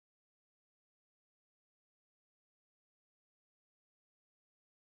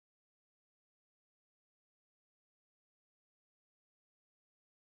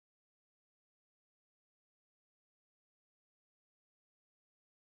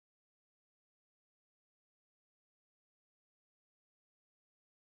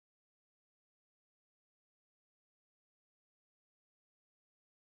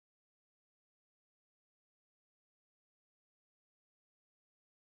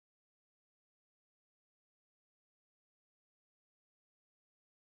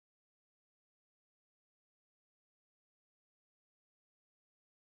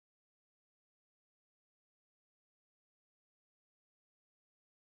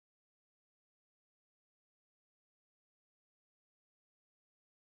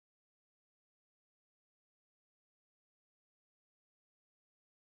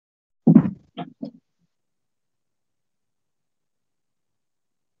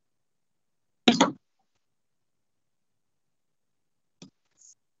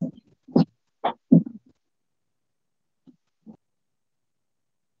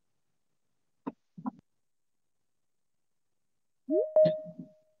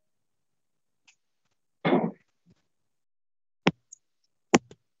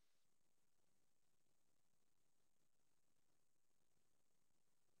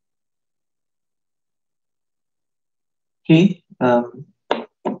Okay.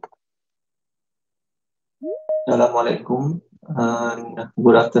 Assalamualaikum and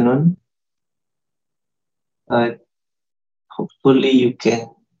good afternoon. Hopefully you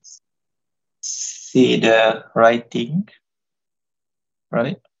can see the writing,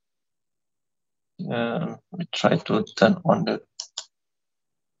 right? We try to turn on the.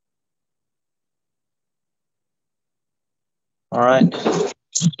 All right.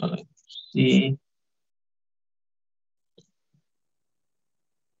 So let's see.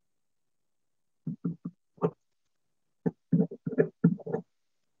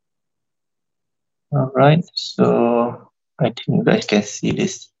 All right. So I think you guys can see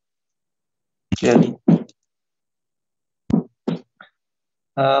this clearly.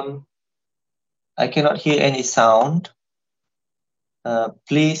 I cannot hear any sound.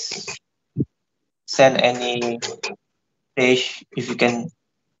 Please send any page if you can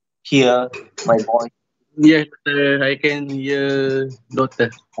hear my voice. Yes, I can hear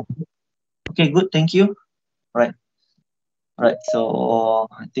daughter. Okay, good. Thank you. Right. Right. So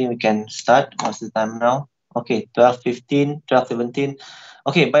I think we can start. What's the time now? Okay, 12:15, 12:17.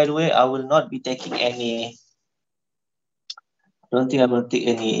 Okay, by the way, I will not be taking any, I don't think I will take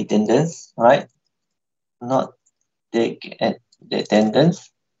any attendance, right? Not take the attendance.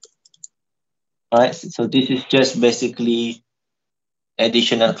 Right. So this is just basically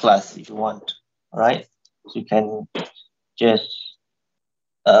additional class if you want, right? So you can just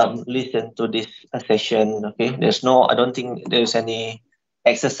listen to this session. Okay, I don't think there's any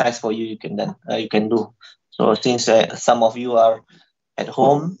exercise for you you can do. So since some of you are at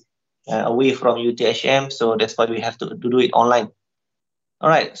home, away from UTHM, so that's why we have to do it online. All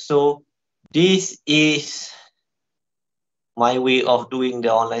right, so this is my way of doing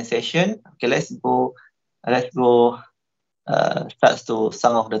the online session. Okay, let's go start to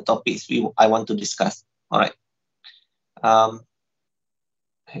some of the topics I want to discuss. All right.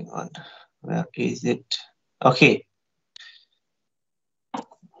 Hang on, where is it? Okay.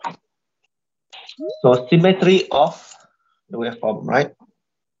 So symmetry of the waveform, right?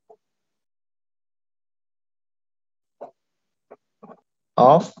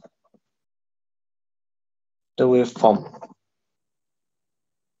 Of the waveform.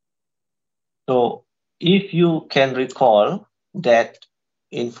 So if you can recall that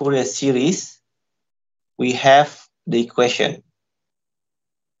in Fourier series, we have the equation,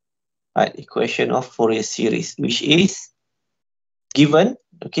 right? Equation of Fourier series, which is given,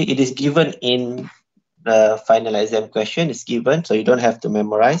 okay? It is given in the final exam question, it's given, so you don't have to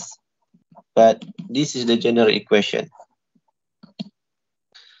memorize, but this is the general equation.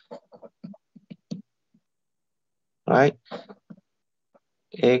 Right?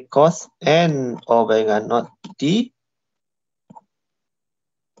 A cos n omega naught t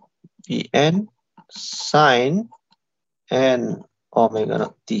Pn sine n omega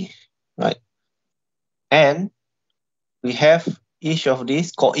naught t, right? And we have each of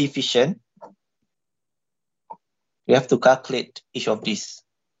these coefficient. We have to calculate each of these,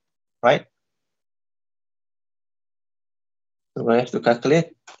 right? So we have to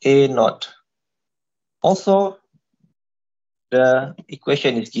calculate A naught. Also, the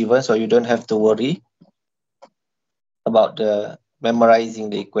equation is given, so you don't have to worry about the memorizing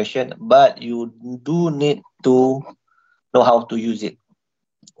the equation, but you do need to know how to use it.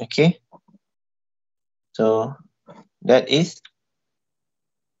 Okay? So that is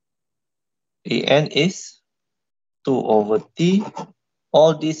An is 2 over t.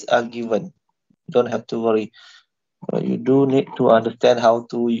 All these are given. You don't have to worry. But you do need to understand how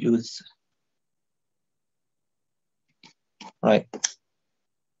to use. Right.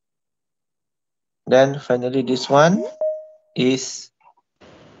 Then finally this one is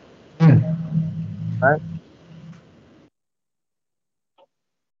right,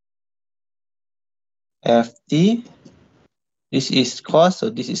 ft. This is cos, so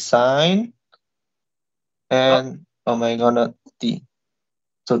this is sine, and omega naught t.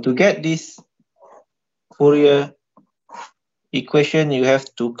 So to get this Fourier equation, you have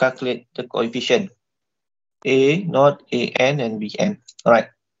to calculate the coefficient a naught, an, and bn. All right.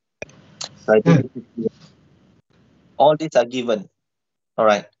 So I think all these are given. All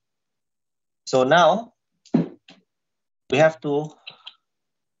right. So now we have to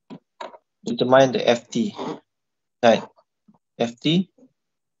determine the ft. Right. ft,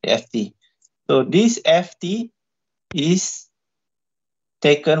 ft. So this ft is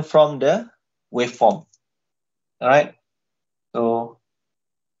taken from the waveform. All right. So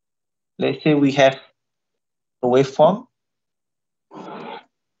let's say we have a waveform,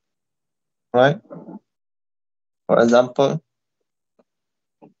 right? For example,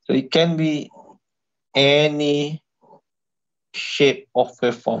 so it can be any shape of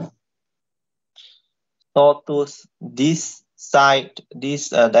waveform. Sawtooth this side, this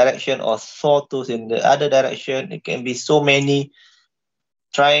direction, or sawtooth in the other direction. It can be so many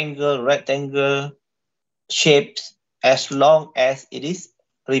triangle, rectangle shapes as long as it is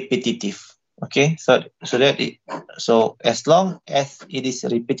repetitive. Okay, so as long as it is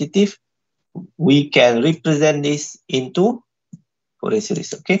repetitive, we can represent this into Fourier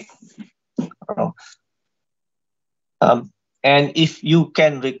series. Okay. And if you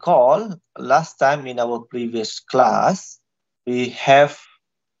can recall, last time in our previous class, we have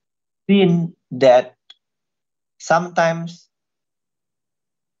seen that sometimes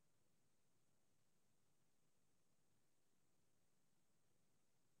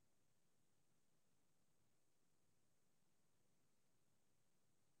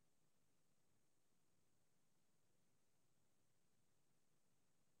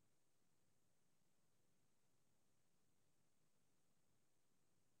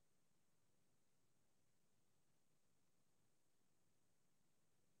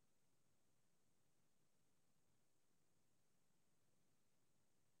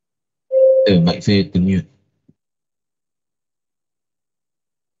Mic saya termute.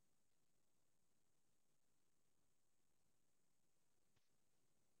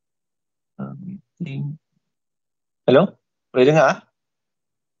 Hello? Boleh dengar?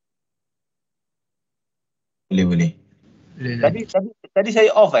 Boleh. Tadi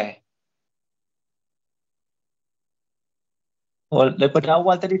saya off Oh, daripada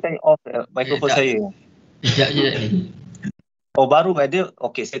awal tadi saya off mikrofon saya. Sekejap je ni. Oh, baru ada.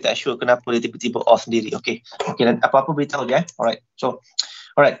 Okay, saya tak sure kenapa dia tiba-tiba off sendiri. Okay, dan apa-apa beritahu dia. Alright. So,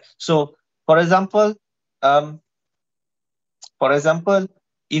 for example,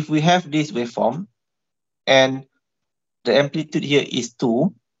 if we have this waveform and the amplitude here is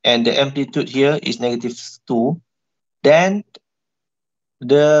 2 and the amplitude here is -2, then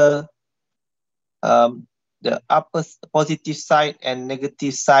the upper positive side and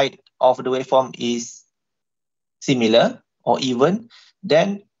negative side of the waveform is similar or even,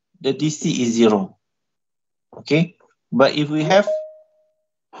 then the DC is 0. Okay, but if we have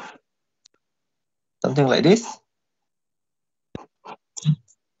something like this,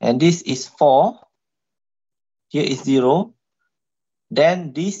 and this is 4, here is 0,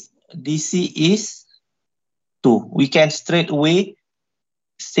 then this DC is 2. We can straight away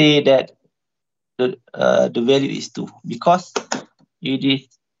say that the value is 2 because it is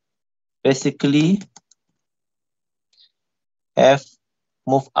basically have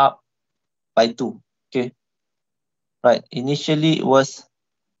moved up by 2. Okay, right. Initially it was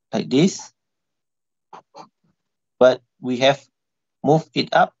like this, but we have moved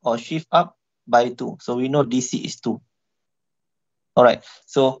it up or shift up by 2. So we know DC is 2. All right.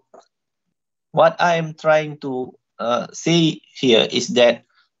 So what I am trying to say here is that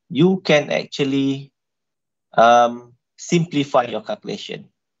you can actually simplify your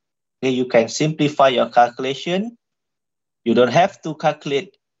calculation. Okay, you can simplify your calculation. You don't have to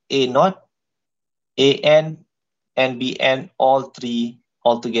calculate A0, AN, and BN, all three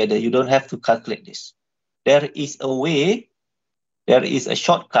altogether. You don't have to calculate this. There is a way, there is a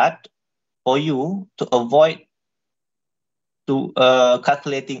shortcut for you to avoid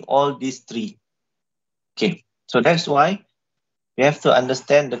calculating all these three. Okay, so that's why you have to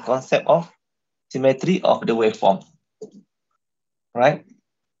understand the concept of symmetry of the waveform, right?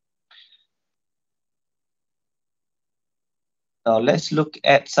 Now let's look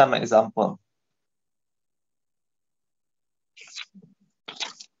at some example.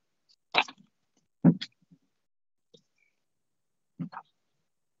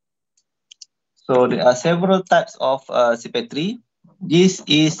 So there are several types of symmetry. This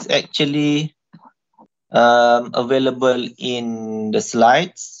is actually available in the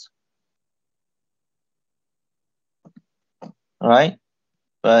slides, right?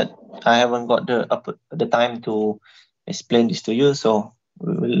 But I haven't got the time to explain this to you, so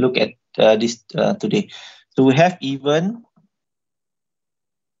we will look at this today. So we have even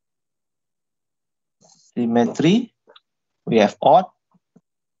symmetry, we have odd,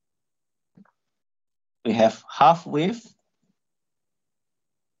 we have half wave,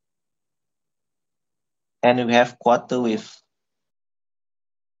 and we have quarter wave.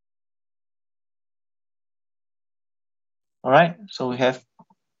 All right, so we have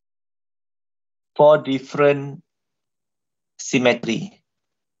 4 different symmetry.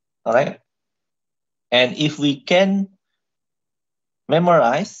 All right, and if we can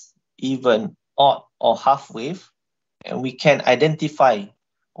memorize even odd or half wave, and we can identify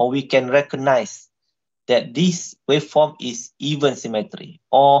or we can recognize that this waveform is even symmetry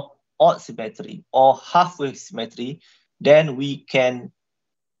or odd symmetry or half wave symmetry, then we can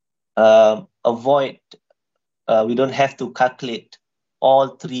avoid, we don't have to calculate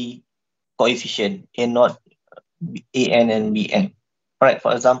all three coefficient, A0, AN, and BN. All right,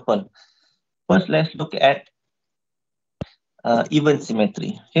 for example, first let's look at even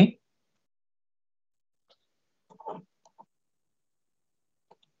symmetry, okay?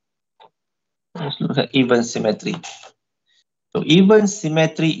 Let's look at even symmetry. So even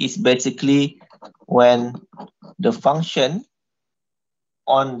symmetry is basically when the function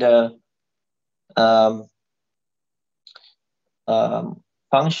on the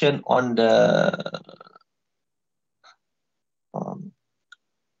function on the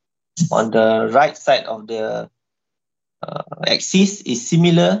right side of the axis is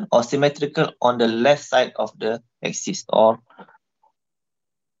similar or symmetrical on the left side of the axis. Or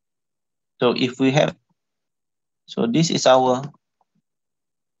so if we have, so this is our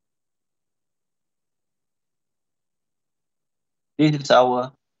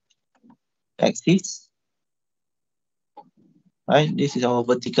axis, right? This is our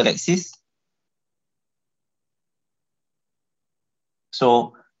vertical axis.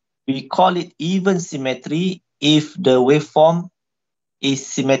 So we call it even symmetry if the waveform is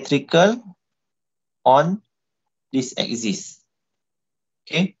symmetrical on this axis.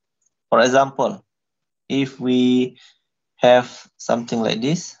 Okay, for example, if we have something like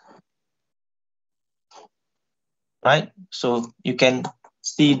this, right? So you can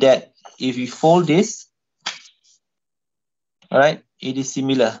see that if you fold this, all right, it is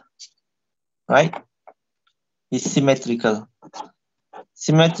similar, right? It's symmetrical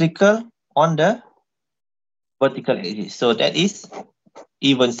on the vertical axis. So that is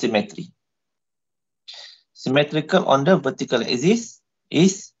even symmetry. Symmetrical on the vertical axis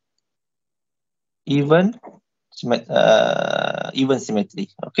is even symmetry.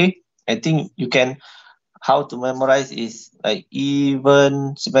 Okay, I think you can, how to memorize is like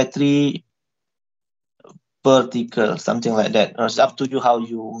even symmetry vertical, something like that. It's up to you how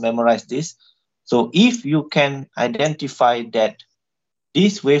you memorize this. So if you can identify that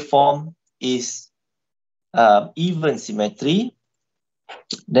this waveform is even symmetry,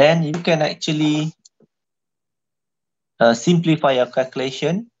 then you can actually simplify your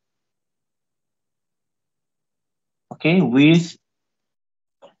calculation, okay, with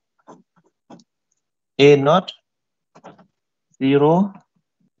A0 0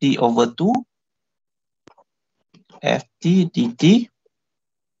 t over 2 ft dt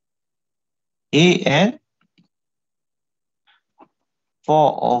an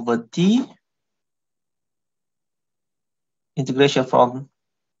 4 over t integration from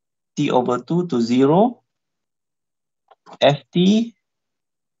t over 2 to 0 ft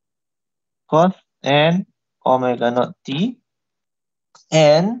cos n omega naught t,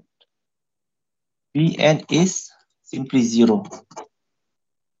 and Bn is simply 0.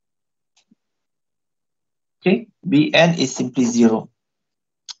 Okay, Bn is simply 0.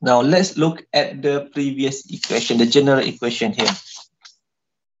 Now let's look at the previous equation, the general equation here.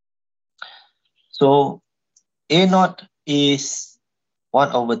 So A0 is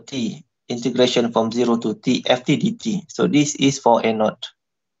 1 over t integration from 0 to t ft dt. So this is for A0.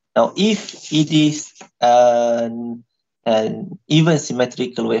 Now if it is an even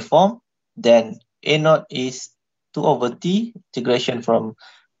symmetrical waveform, then A0 is 2 over t integration from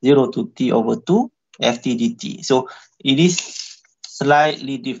 0 to t over 2 ft dt. So it is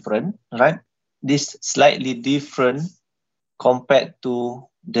slightly different, right? This slightly different compared to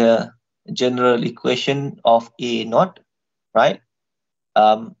the general equation of A0, right?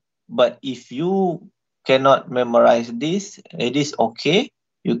 But if you cannot memorize this, it is okay.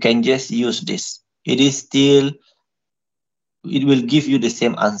 You can just use this. It is still, it will give you the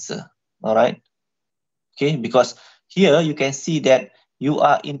same answer, all right? Okay, because here you can see that you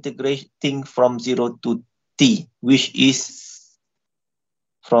are integrating from 0 to t, which is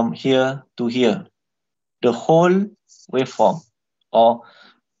from here to here, the whole waveform. Or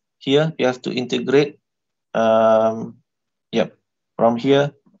here you have to integrate, from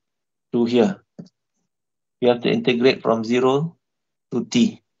here to here. You have to integrate from 0 to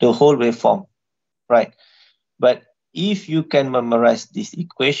t, the whole waveform, right? But if you can memorize this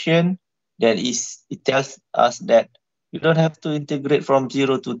equation, that is, it tells us that you don't have to integrate from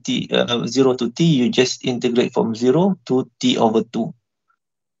 0 to t, you just integrate from 0 to t over 2.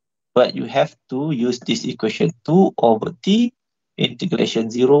 But you have to use this equation, 2 over t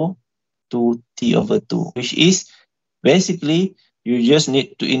integration 0 to t over 2, which is basically you just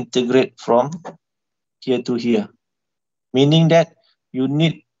need to integrate from here to here, meaning that you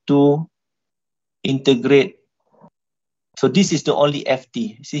need to integrate. So this is the only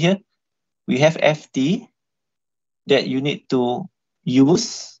ft. See here, we have ft, that you need to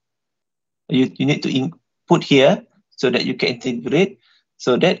use, you need to put here so that you can integrate.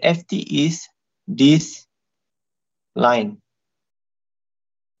 So that FT is this line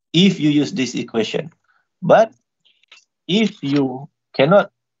if you use this equation. But if you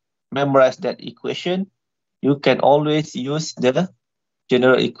cannot memorize that equation, you can always use the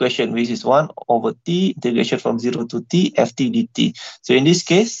general equation, which is 1 over t integration from 0 to t ft dt. So in this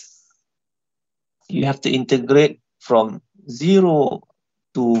case, you have to integrate from 0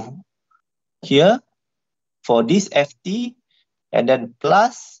 to here for this ft, and then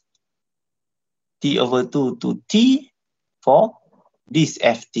plus t over 2 to t for this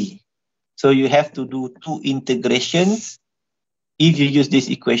ft. So you have to do 2 integrations if you use this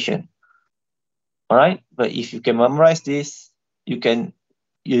equation. All right, but if you can memorize this, you can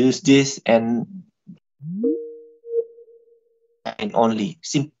use this and only.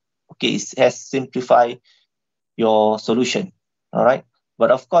 Okay, it has simplified your solution. All right,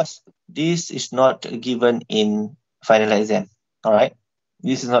 but of course, this is not given in final exam. All right,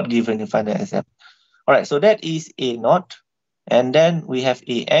 this is not given in final exam. All right, so that is A naught, and then we have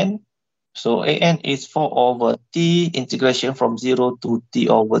AN. So AN is 4 over t integration from 0 to t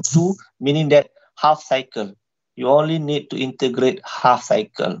over 2, meaning that half cycle. You only need to integrate half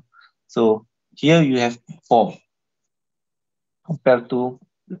cycle. So here you have 4 compared to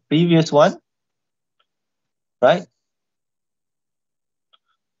the previous one, right?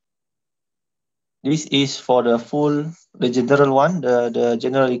 This is for the general one, the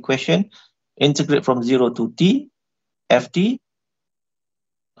general equation. Integrate from 0 to t, ft,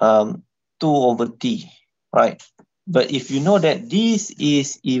 2 over t, right? But if you know that this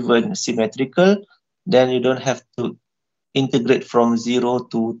is even symmetrical, then you don't have to integrate from 0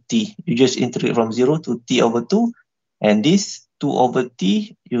 to t. You just integrate from 0 to t over 2, and this 2 over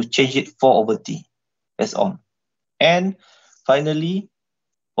t, you change it 4 over t. That's all. And finally,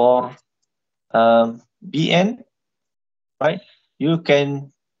 for Bn, right, you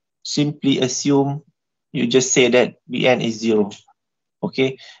can simply assume, you just say that Bn is 0.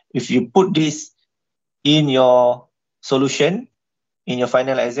 Okay, if you put this in your solution in your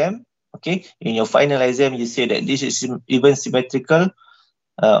final exam, okay, in your final exam, you say that this is even symmetrical,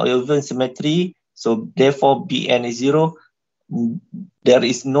 or even symmetry, so therefore Bn is 0. There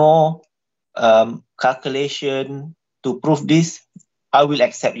is no calculation to prove this. I will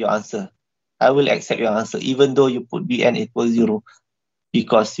accept your answer. I will accept your answer, even though you put Bn equals 0,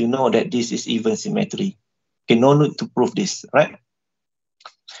 because you know that this is even symmetry. Okay, no need to prove this, right?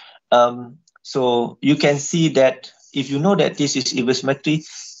 So you can see that if you know that this is even symmetry,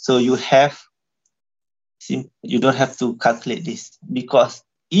 so you don't have to calculate this, because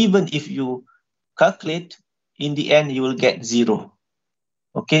even if you calculate, in the end you will get 0.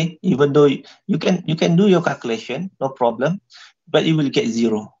 Okay, even though you can do your calculation, no problem, but you will get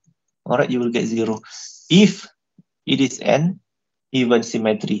 0. All right, you will get 0 if it is an even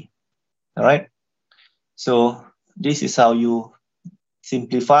symmetry. All right, so this is how you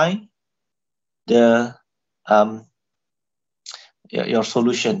simplify the your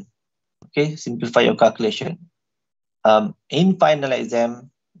solution. Okay, simplify your calculation. In final exam,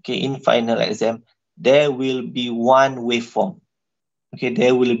 there will be one waveform. Okay,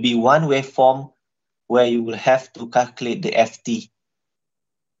 there will be one waveform where you will have to calculate the FT.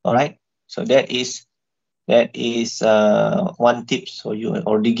 All right, so that is one tip. So you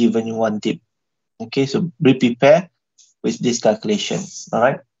already given you one tip. Okay, so be prepared with this calculation. All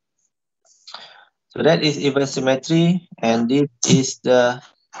right, so that is even symmetry, and this is the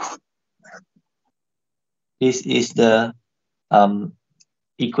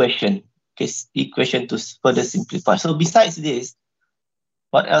equation. Okay, equation to further simplify. So besides this,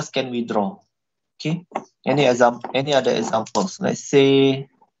 what else can we draw? Okay, any other examples? Let's say,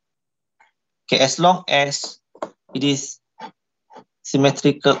 okay, as long as it is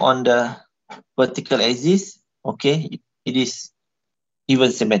symmetrical on the vertical axis, okay, it is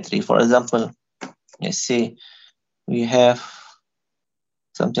even symmetry. For example, let's say we have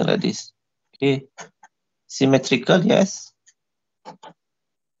something like this. Okay, symmetrical, yes.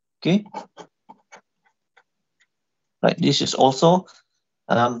 Okay, right. This is also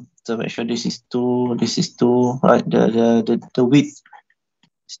so make sure this is 2. This is 2. Right. The width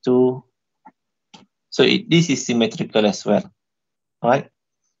is 2. So this is symmetrical as well. Right.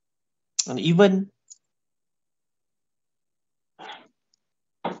 And even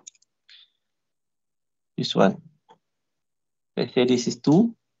this one. Let's say this is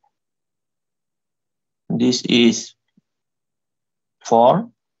 2. This is 4.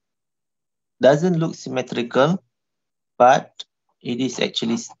 Doesn't look symmetrical, but it is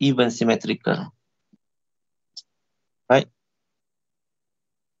actually even symmetrical. right?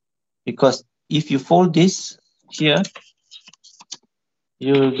 Because if you fold this here,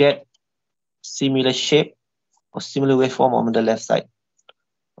 you will get similar shape or similar waveform on the left side.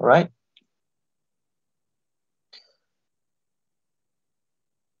 All right.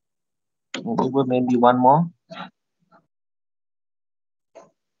 Maybe one more.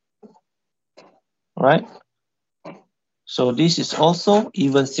 All right. So this is also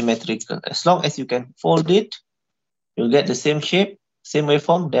even symmetrical. As long as you can fold it, you'll get the same shape, same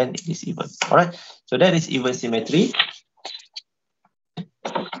waveform, then it is even. All right. So that is even symmetry.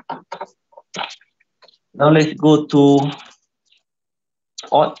 Now let's go to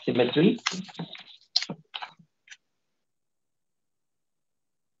odd symmetry.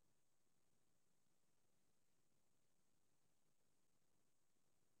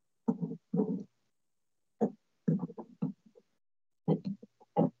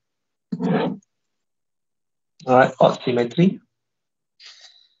 All right, odd symmetry.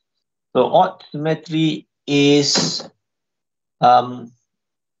 So odd symmetry is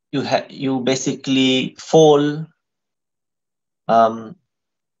you basically fold the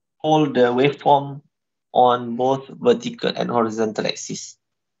waveform on both vertical and horizontal axis.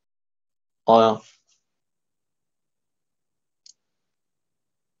 Or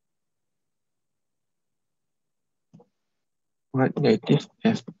right, negative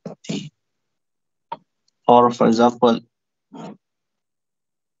ft. Or for example,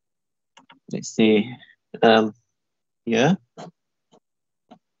 let's say here.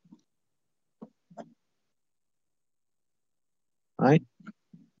 Right.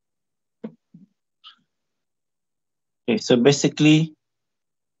 Okay, so basically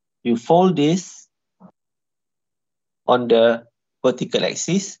you fold this on the vertical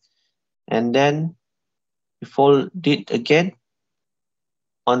axis and then you fold it again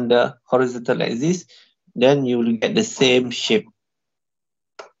on the horizontal axis, then you will get the same shape.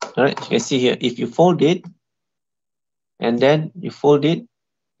 All right, you can see here, if you fold it and then you fold it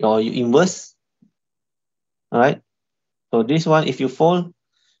or you inverse, all right, so this one, if you fold,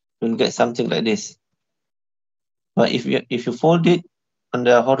 you'll get something like this. But if you fold it on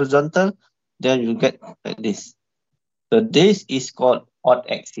the horizontal, then you'll get like this. So this is called odd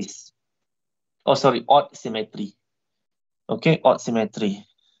axis. Oh, sorry, odd symmetry. Okay, odd symmetry.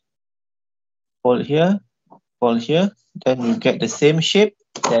 Fold here, then you get the same shape,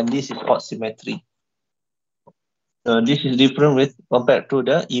 then this is odd symmetry. So this is different with compared to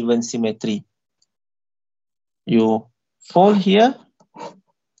the even symmetry. You fold here,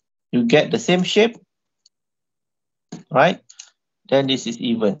 you get the same shape, right? Then this is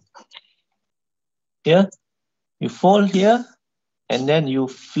even. Here, you fold here, and then you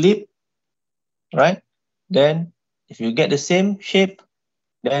flip, right? Then if you get the same shape,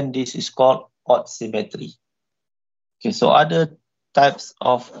 then this is called odd symmetry. Okay, so other types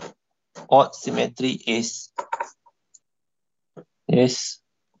of odd symmetry is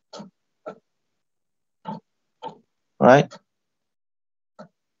right?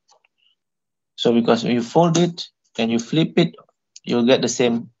 So because when you fold it and you flip it, you'll get the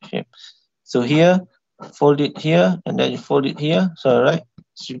same shape. So here, fold it here, and then you fold it here. So right,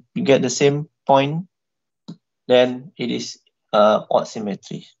 so you get the same point. Then it is odd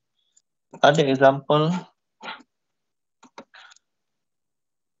symmetry. Other example.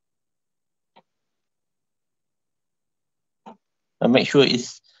 Make sure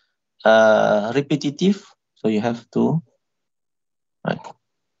it's repetitive. So you have to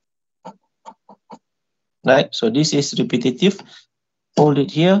right. So this is repetitive. Fold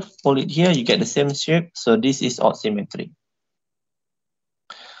it here, you get the same shape. So this is odd symmetry.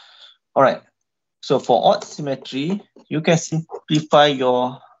 All right. So for odd symmetry, you can simplify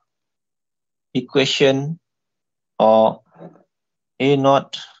your equation or A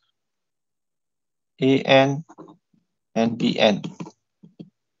naught, AN, and BN.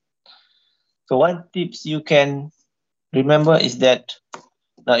 So one tips you can remember is that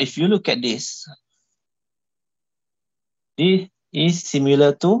now if you look at this is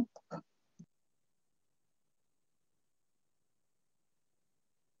similar to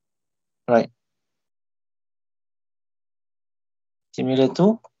right. Similar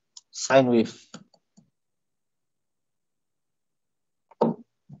to sine wave.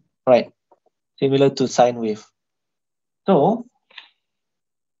 Right. Similar to sine wave. So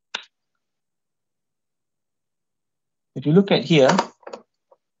if you look at here,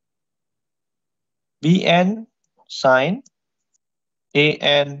 Bn sine,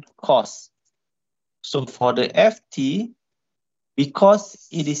 An cos. So for the Ft, because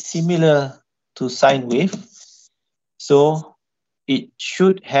it is similar to sine wave, so it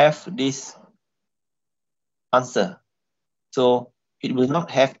should have this answer. So it will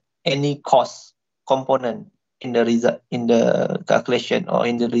not have any cost component in the result, in the calculation or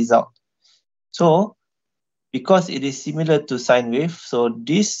in the result. So because it is similar to sine wave, so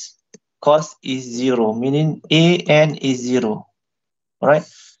this cost is 0, meaning AN is 0. All right.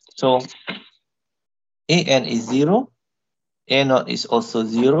 So AN is 0. A0 is also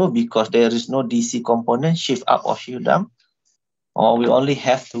 0 because there is no DC component, shift up or shift down. Or we only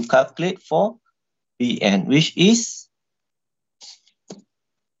have to calculate for Bn, which is,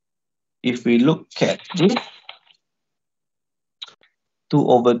 if we look at this, 2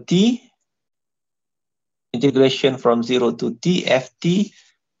 over T, integration from 0 to T, Ft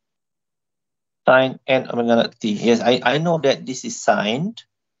sine n omega naught T. Yes, I know that this is sine.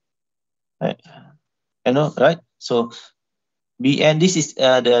 Right? I know, right? So Bn, this is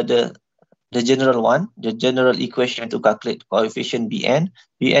the general one, the general equation to calculate coefficient Bn.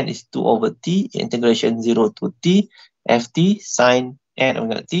 Bn is 2 over T, integration 0 to T, Ft sine n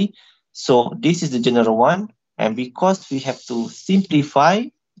omega T. So this is the general one. And because we have to simplify,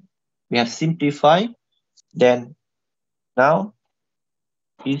 then now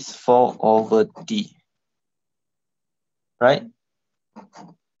is 4 over T. Right?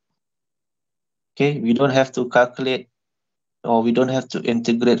 Okay, we don't have to calculate, or we don't have to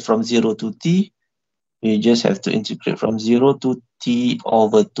integrate from 0 to T. We just have to integrate from 0 to T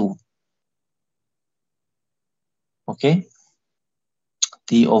over 2. Okay,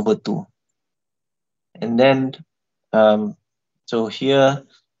 T over 2. And then, so here,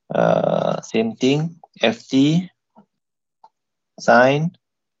 same thing, Ft sine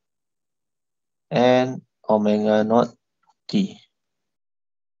and omega naught T.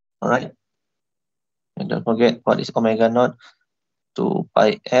 All right. And don't forget what is omega naught, 2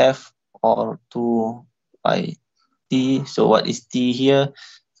 pi F or 2 pi T. So what is T here?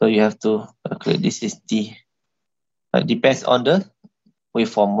 So you have to calculate, this is T. It depends on the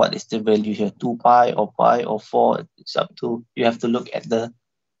waveform. What is the value here? 2 pi or 4? It's up to, you have to look at the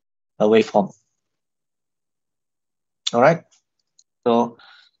waveform. All right. So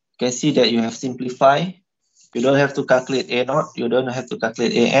you can see that you have simplified. You don't have to calculate A0. You don't have to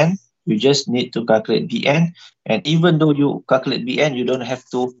calculate AN. You just need to calculate Bn. And even though you calculate Bn, you don't have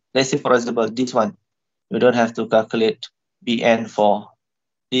to, let's say for example, this one, you don't have to calculate Bn for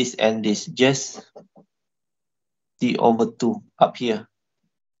this and this, just T over 2 up here,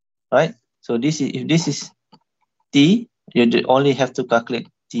 right? So this is, if this is T, you only have to calculate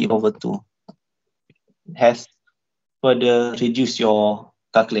T over 2. It has further reduce your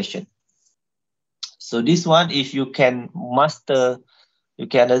calculation. So this one, if you can master, you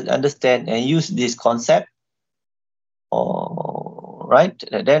can understand and use this concept, or right,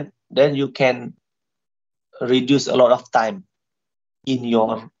 then you can reduce a lot of time in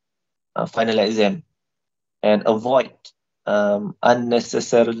your final exam and avoid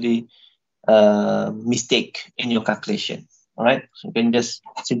unnecessarily mistake in your calculation. All right, so you can just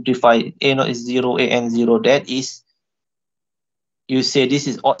simplify. A0 is 0, AN 0. That is, you say this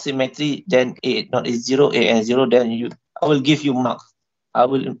is odd symmetry, then A0 is 0, AN 0. Then I will give you marks. I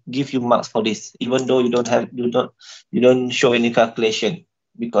will give you marks for this, even though you don't show any calculation,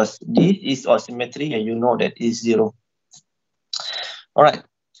 because this is odd symmetry and you know that is 0. All right.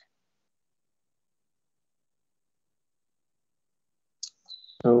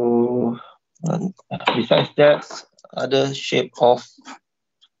 So besides that, other shape of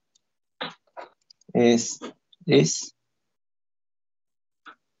is this.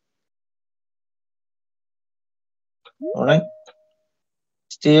 All right.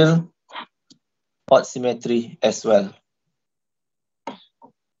 Still odd symmetry as well.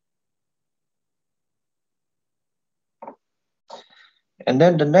 And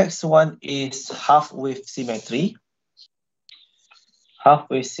then the next one is half wave symmetry. Half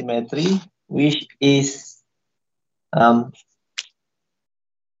wave symmetry, which is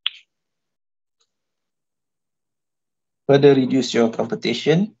further reduce your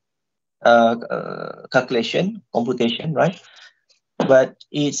computation, computation, right? But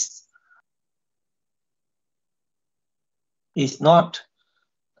it's not,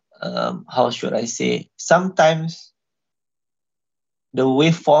 how should I say? Sometimes the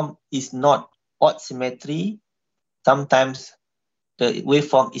waveform is not odd symmetry. Sometimes the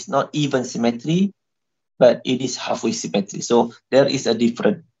waveform is not even symmetry, but it is halfway symmetry. So there is a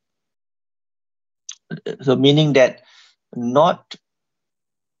difference. So meaning that not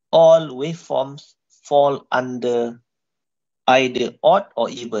all waveforms fall under either odd or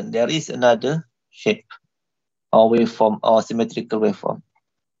even. There is another shape or waveform or symmetrical waveform.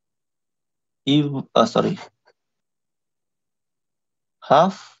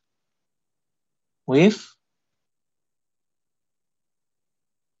 Half wave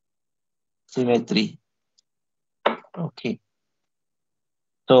symmetry. Okay.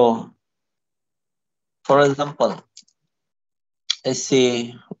 So, for example, let's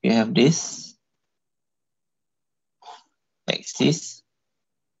say we have this axis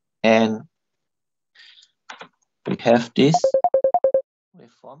and we have this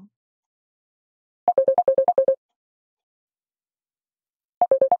waveform.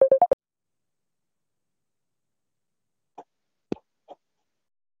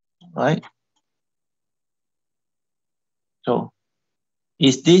 Right? So,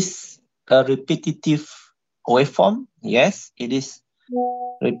 is this a repetitive waveform? Yes, it is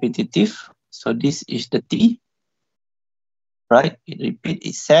repetitive. So this is the T, right? It repeats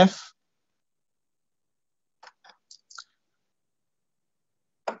itself.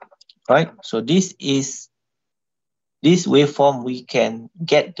 Right? So this waveform we can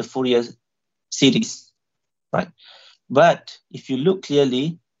get the Fourier series, right? But if you look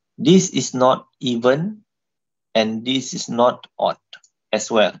clearly, this is not even and this is not odd as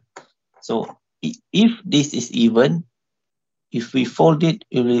well. So if this is even, if we fold it,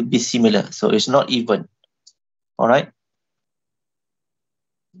 it will be similar. So it's not even. All right?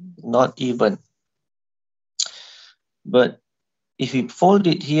 Not even. But if we fold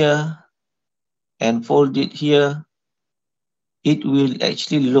it here and fold it here, it will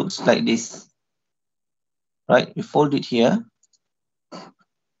actually looks like this. Right? We fold it here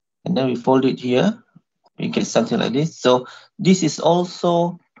and then we fold it here. We get something like this. So this is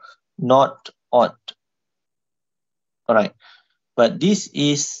also not odd. All right. But this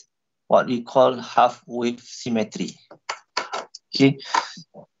is what we call half wave symmetry. Okay.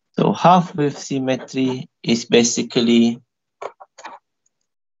 So half wave symmetry is basically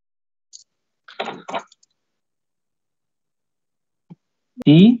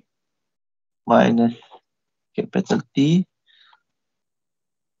T minus capital T.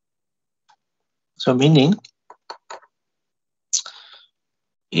 So meaning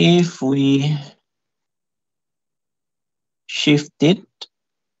if we shift it,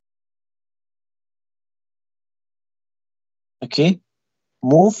 okay,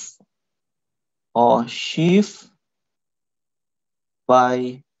 move or shift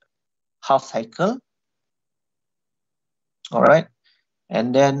by half cycle, all right,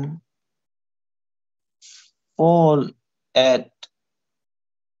 and then fold at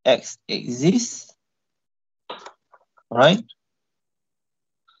x-axis, all right,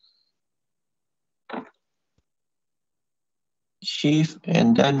 shift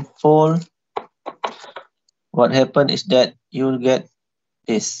and then fold. What happened is that you'll get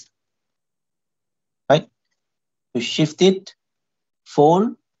this, right? You shift it,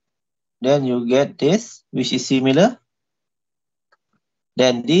 fold, then you get this, which is similar.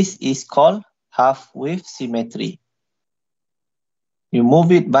 Then this is called half wave symmetry. You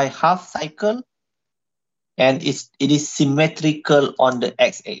move it by half cycle and it is symmetrical on the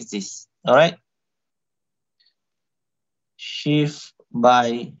x-axis, all right? Shift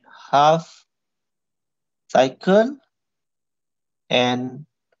by half cycle and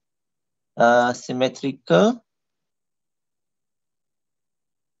symmetrical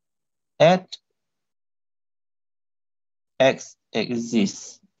at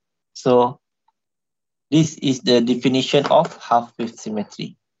x-axis. So this is the definition of half wave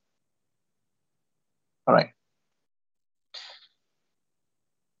symmetry. All right.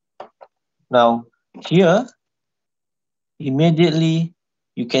 Now here, immediately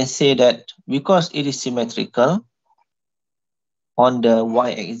you can say that because it is symmetrical on the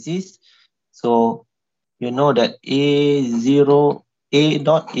y-axis, so you know that A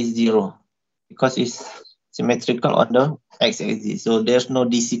dot is 0 because it's symmetrical on the x-axis. So there's no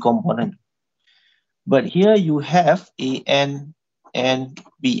DC component. But here you have AN and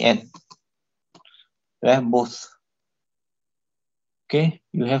BN. You have both. Okay,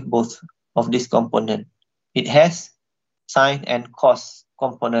 you have both of this component. It has sine and cos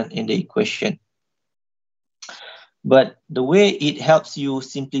component in the equation. But the way it helps you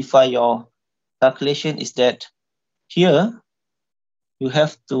simplify your calculation is that here you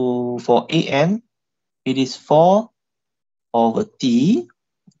have to, for AN, it is 4 over T.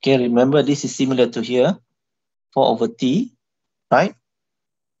 Okay, remember this is similar to here, 4 over T, right?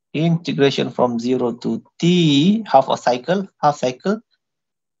 Integration from 0 to T, half cycle,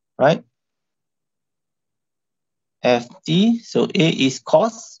 right? Ft, so A is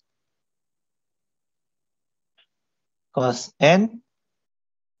cos N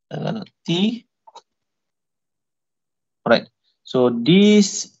T, right? So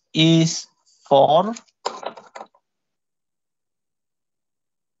this is for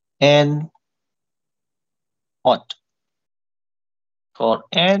N odd. For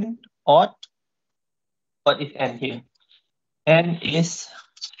N odd. What is n here? N is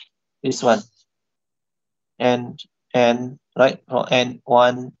this one. And right, for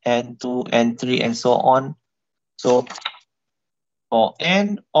n1, n2, n3, and so on. So for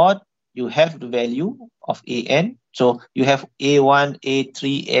n odd, you have the value of an. So you have a1,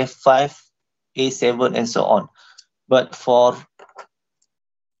 a3, a5, a7, and so on. But for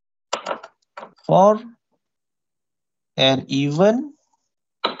an even,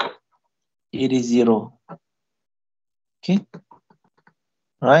 it is 0. Okay,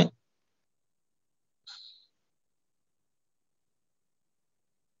 right?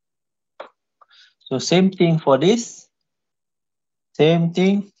 So same thing for this. Same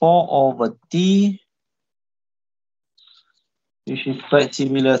thing, 4 over t, which is quite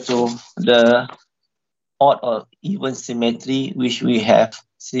similar to the odd or even symmetry, which we have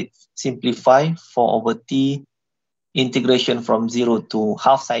simplified 4 over t, integration from 0 to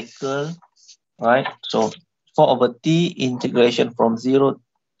half cycle, right? So 4 over t, integration from 0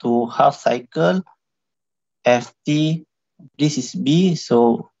 to half cycle, ft, this is b,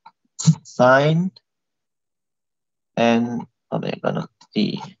 so sine and omega naught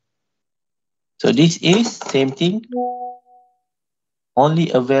t. So this is same thing,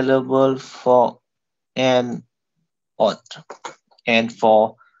 only available for n odd, and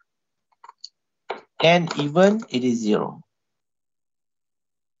for n even, it is 0.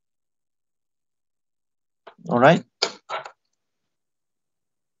 All right.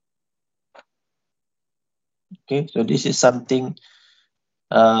 Okay, so this is something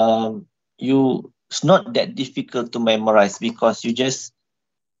it's not that difficult to memorize, because you just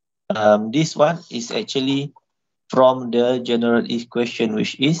this one is actually from the general equation,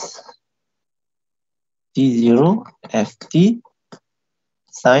 which is T0 ft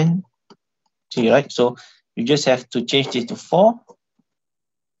sine t, right? So you just have to change this to 4.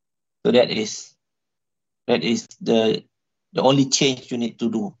 So that is the only change you need to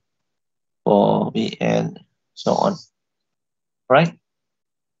do for B and so on, right?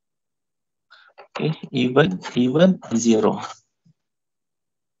 Okay, even 0.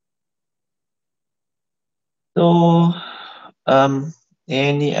 So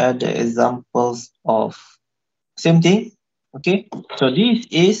any other examples of same thing? Okay, so this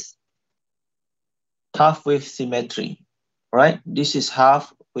is half wave symmetry, right? This is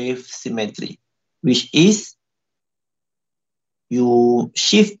half wave symmetry, which is you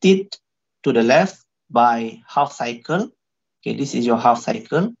shift it to the left by half cycle. Okay, this is your half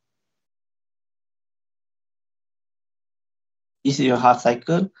cycle. This is your half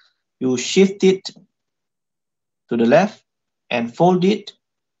cycle. You shift it to the left and fold it.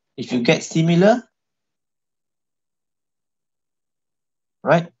 If you get similar,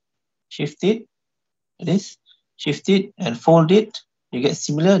 right? Shift it, this, shift it and fold it. You get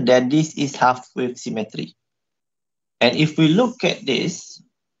similar, then this is half wave symmetry. And if we look at this,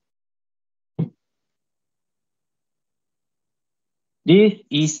 this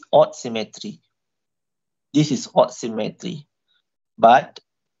is odd symmetry. This is odd symmetry, but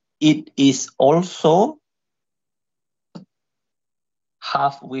it is also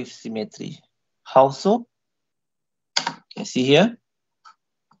half wave symmetry. How so? You see here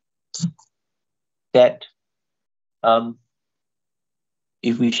that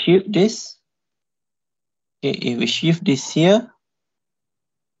if we shift this, okay, if we shift this here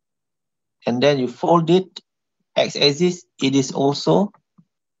and then you fold it x-axis, it is also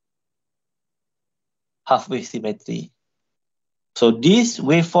half wave symmetry. So this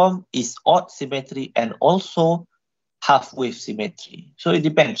waveform is odd symmetry and also half wave symmetry. So it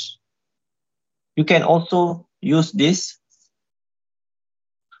depends. You can also use this.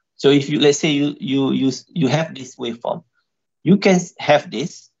 So if you, let's say you have this waveform, you can have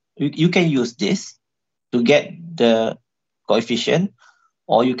this, you can use this to get the coefficient,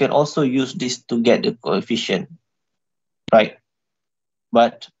 or you can also use this to get the coefficient, right?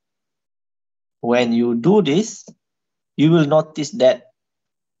 But when you do this, you will notice that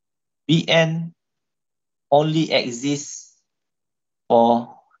Bn only exists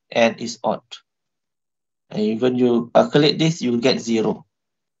for n is odd. And when you calculate this, you will get 0.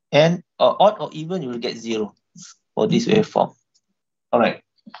 And odd or even, you will get 0 for this waveform. All right.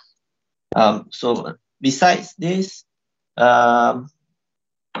 So besides this, what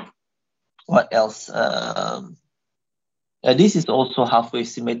else? This is also half wave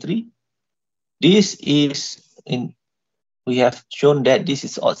symmetry. This is we have shown that this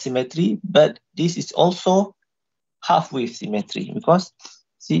is odd symmetry, but this is also half wave symmetry, because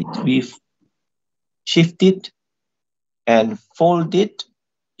see, we've shifted and fold it,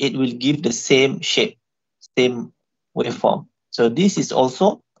 it will give the same shape, same waveform. So this is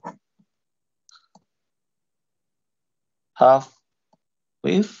also half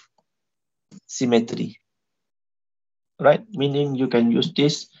wave symmetry, right? Meaning you can use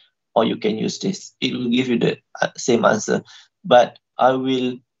this or you can use this. It will give you the same answer, but I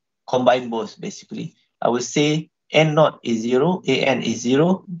will combine both basically. I will say N naught is 0, AN is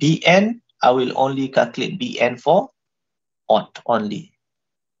 0, BN, I will only calculate BN for odd only.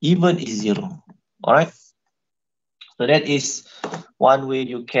 Even is 0, all right? So that is one way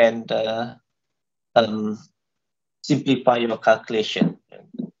you can simplify your calculation.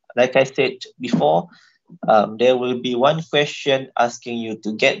 Like I said before, there will be one question asking you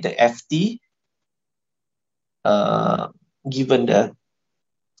to get the FT given the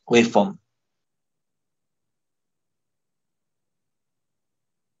waveform.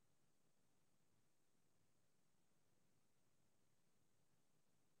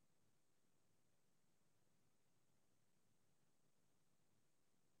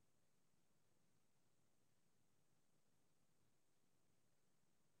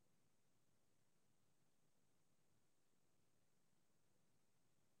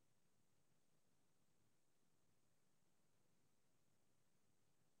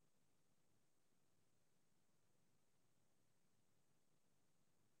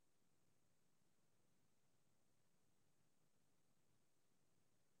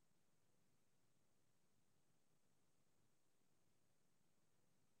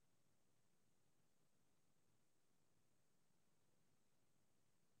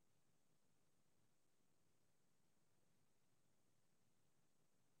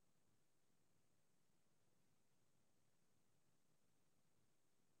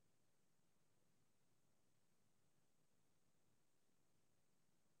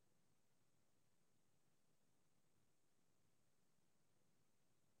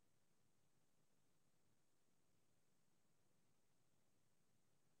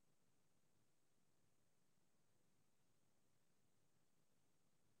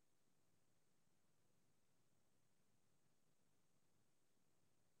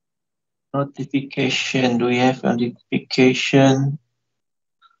 Notification, do we have a notification?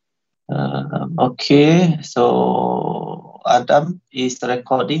 Okay, so Adam is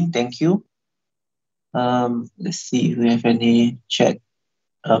recording, thank you. Let's see if we have any chat.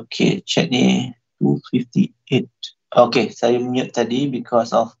 Okay, chat ni 258. Okay, saya mute tadi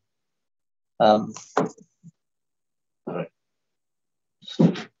because of alright.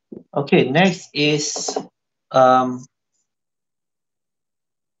 Okay, next is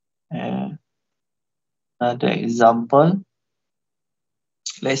another example.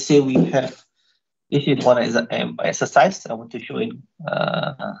 Let's say we have, this is one exercise I want to show in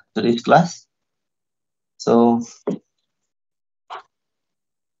today's class. So,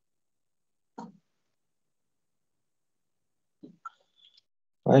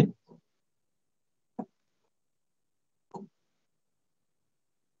 right.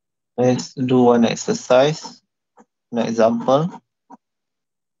 Let's do one exercise, an example.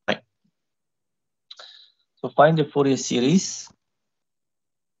 Right. So find the Fourier series.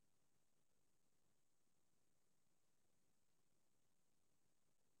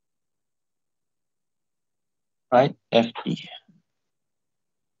 Right, FT.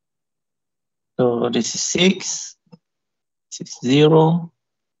 So this is 6, this is 0.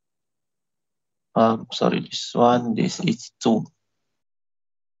 Sorry, this one, this is 2.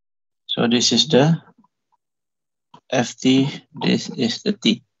 So this is the FT, this is the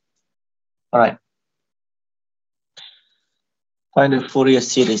T. All right. Find the Fourier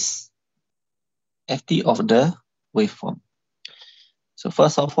series, FT of the waveform. So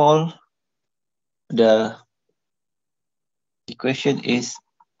first of all, the equation is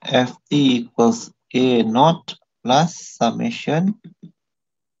Ft equals A naught plus summation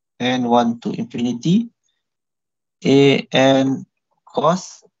n1 to infinity A n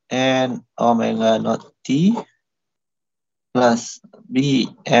cos n omega naught t plus B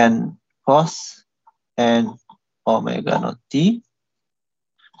n cos n omega naught t.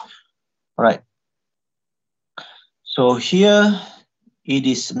 All right. So here it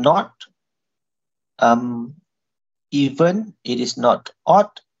is not even, it is not odd.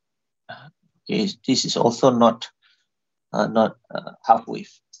 Okay, this is also not half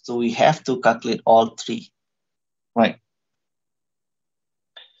wave. So we have to calculate all three, right?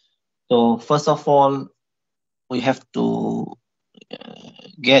 So first of all, we have to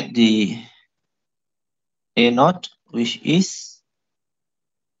get the A naught, which is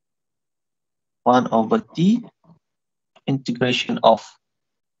 1 over t integration of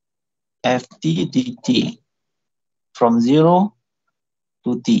Ft dt from 0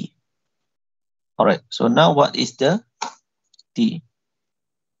 to t. All right, so now what is the t?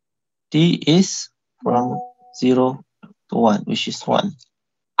 T is from 0 to 1, which is 1.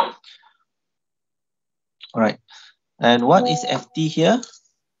 All right. And what is ft here?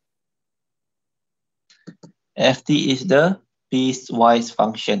 Ft is the piecewise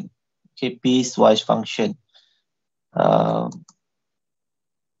function. Okay, piecewise function.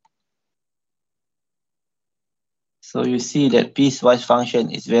 So you see that piecewise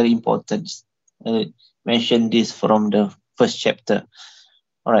function is very important. I mentioned this from the first chapter.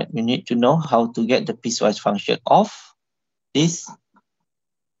 All right, we need to know how to get the piecewise function of this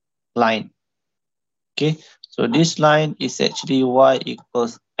line. Okay, so this line is actually y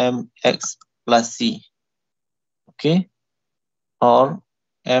equals mx plus c. Okay, or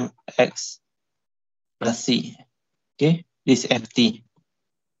mx plus c. Okay, this ft.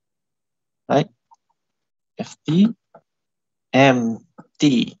 Right, ft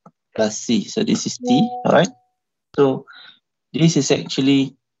mt plus c. So this is t. All right. So this is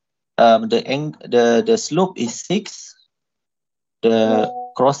actually the slope is 6. The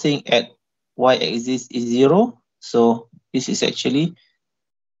crossing at y-axis is 0. So this is actually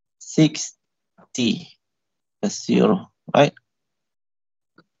 6t plus 0, right?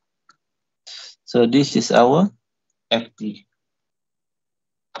 So this is our ft.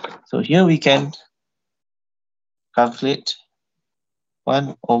 So here we can calculate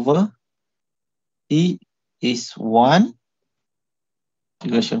 1 over t is 1.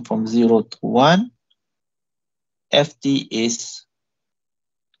 Integration from 0 to 1. ft is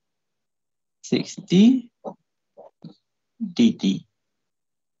 6t dt.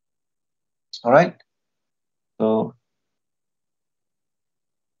 All right. So,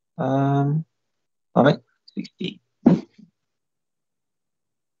 all right, 60.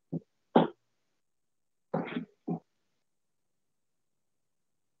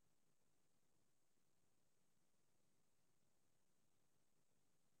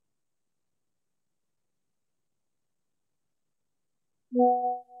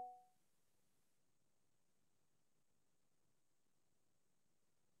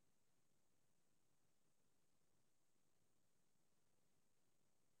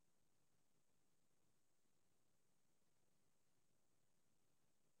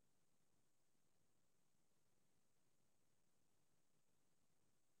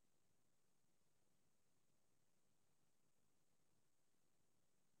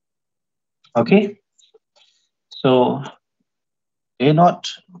 Okay. So A0.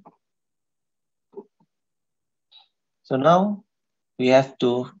 So now we have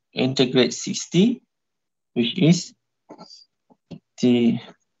to integrate 60, which is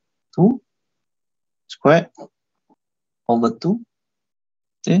t2 squared over 2.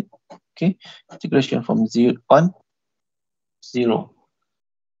 Okay. Integration from 0 1 0.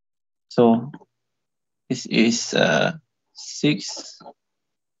 So this is 6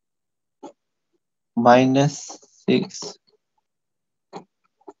 minus 6.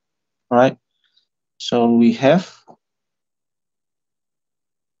 Right. So we have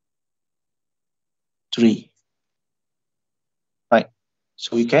 3. Right.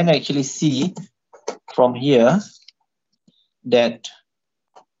 So we can actually see from here that,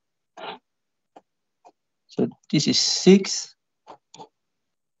 so this is 6.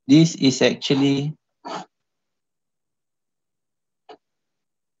 This is actually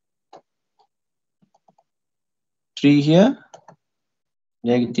 3 here,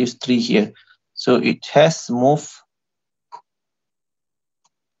 negative 3 here. So it has moved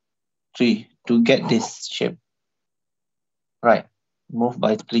 3 to get this shape. Right, move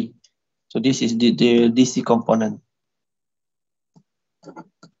by 3. So this is the DC component.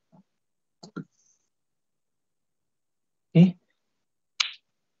 Okay.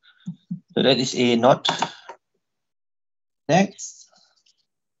 So that is A0. Next.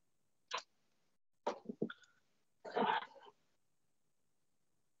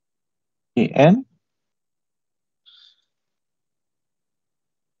 AN.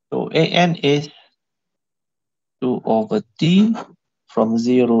 So AN is 2 over T from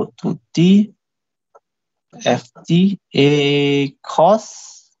 0 to T. FT A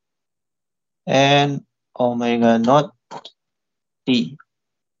cos and omega naught T.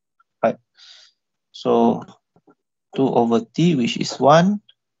 Right. So 2 over T, which is 1.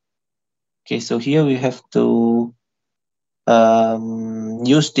 Okay, so here we have to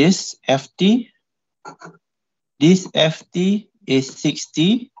use this FT. This FT is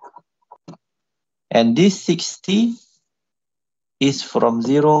 60, and this 60 is from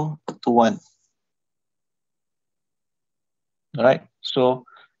 0 to 1. All right, so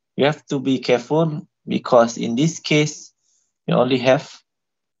you have to be careful because in this case, you only have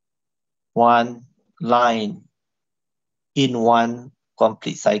one line in one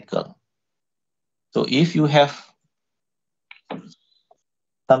complete cycle. So if you have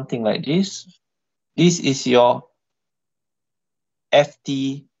something like this. This is your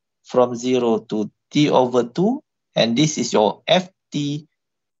ft from 0 to t over 2, and this is your ft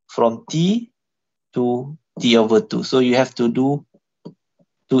from t to t over 2. So you have to do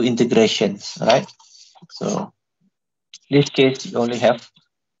 2 integrations, right? So in this case, you only have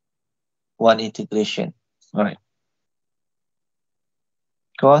 1 integration. All right.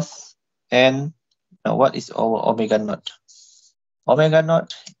 Cos n, now what is our omega naught? Omega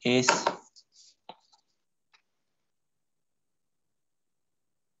naught is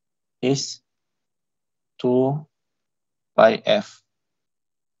is 2 pi f,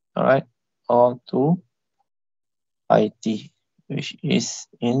 all right, or 2 pi t, which is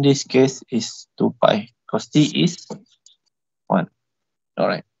in this case is 2 pi because t is 1. All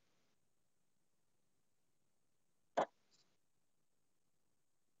right.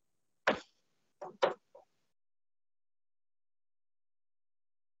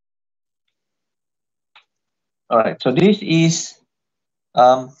 All right. So this is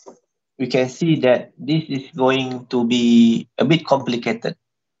we can see that this is going to be a bit complicated.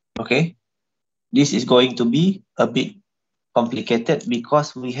 Okay. This is going to be a bit complicated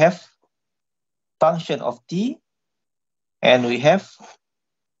because we have function of t and we have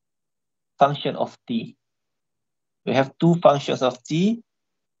function of t. We have 2 functions of t.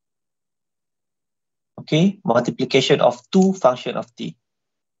 Okay, multiplication of 2 function of t.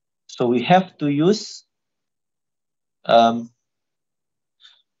 So we have to use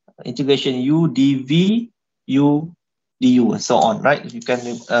integration u dv, u du, and so on, right? You can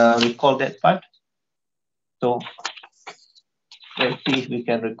recall that part. So let's see if we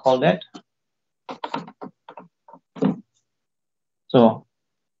can recall that. So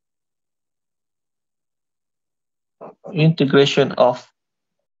integration of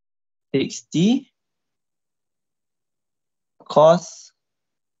 6t cos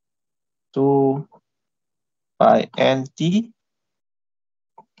 2 pi nt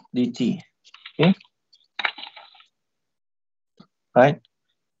dt. Okay, right?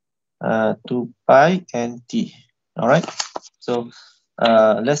 2 pi nt. All right. So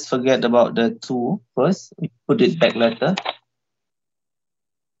let's forget about the 2 first. We put it back later.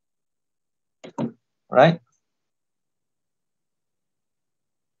 Right?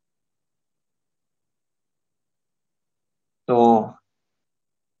 So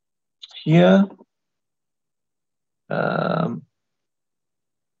here,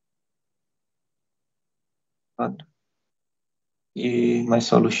 my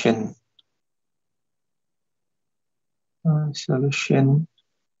solution. Solution.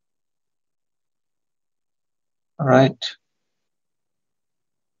 All right.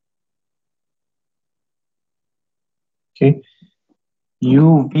 Okay.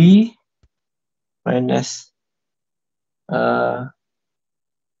 UV minus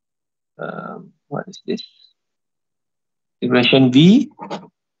what is this? Integration V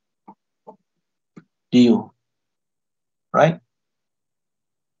du. Right?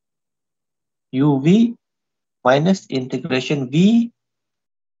 UV minus integration V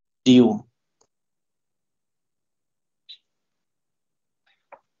du.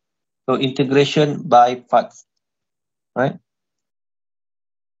 So integration by parts, right?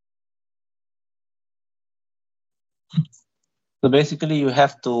 So basically, you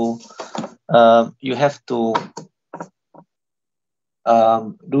have to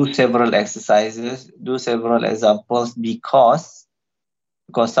do several exercises, do several examples because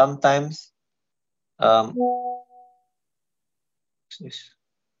sometimes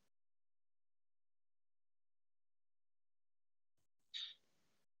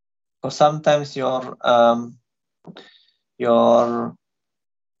sometimes your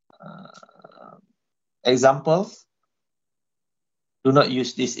examples do not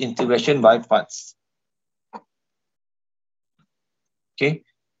use this integration by parts. Okay,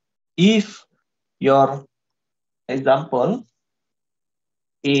 if your example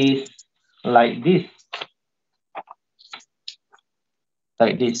is like this,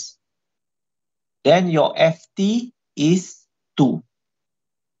 then your FT is 2.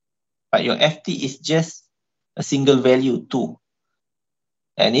 But your FT is just a single value 2.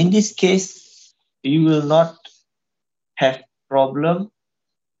 And in this case, you will not have problem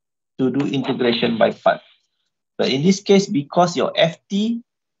to do integration by parts. But in this case, because your FT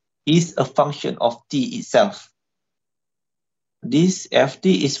is a function of t itself, this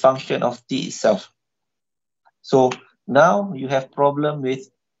FT is function of t itself. So now you have problem with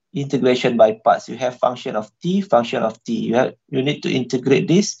integration by parts. You have function of t, function of t. You need to integrate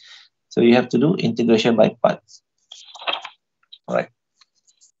this. So you have to do integration by parts. All right.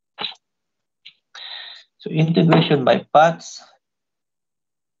 So integration by parts.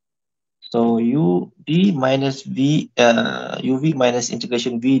 So UV minus UV minus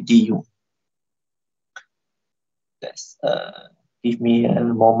integration V du. Let's give me a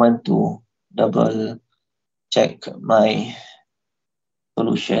moment to double check my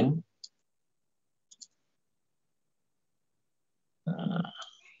solution.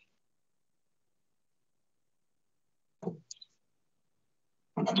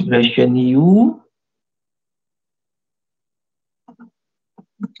 Integration U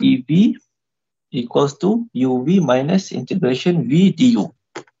dV equals to UV minus integration V du. All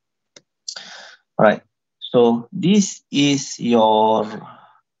right. So this is your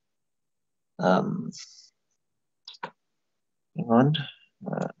hang on,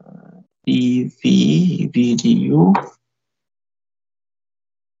 dV V du.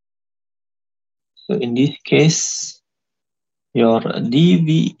 So in this case, your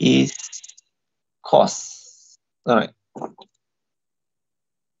dV is cos. All right.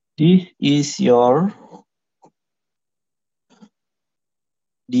 This is your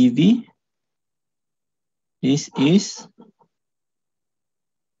dV. This is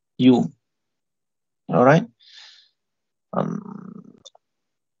U. All right.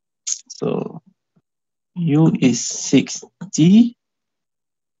 So U is 60.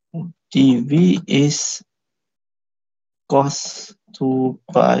 dV is cos 2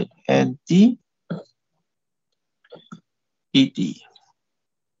 pi nt dt.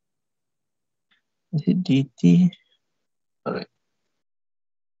 Is it dt? All right.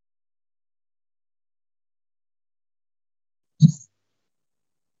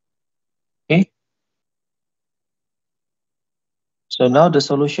 Okay. So now the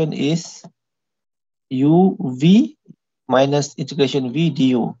solution is UV minus integration V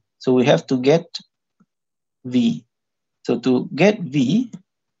du. So we have to get V. So to get V,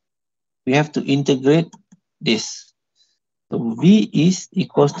 we have to integrate this. So V is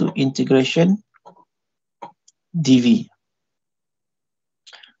equals to integration dV,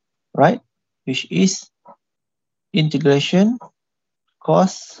 right? Which is integration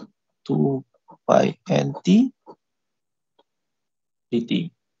cos 2 pi nt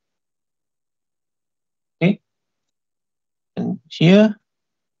dt. Okay. And here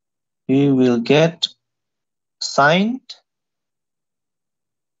we will get sine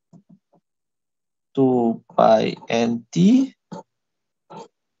 2 pi nt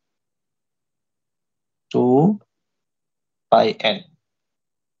 2 pi n.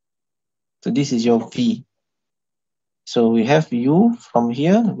 So this is your V. So we have U from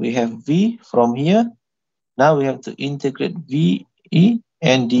here, we have V from here. Now we have to integrate V, E,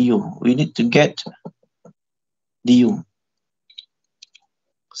 and du. We need to get du.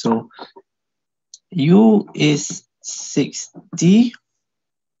 So U is 60,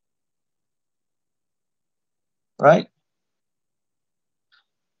 right?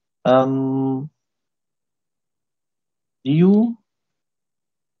 Du,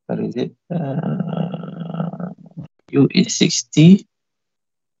 where is it? U is 60.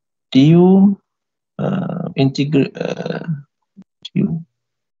 Du integrate du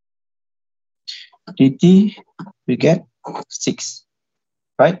dt, we get 6,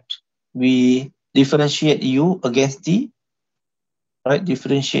 right? We differentiate U against D, right?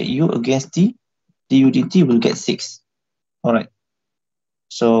 Differentiate U against D, du dt will get 6. All right.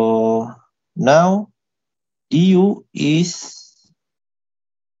 So now du is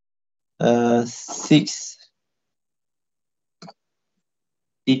 6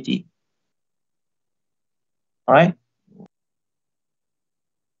 dt. All right.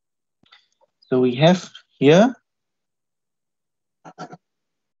 So we have here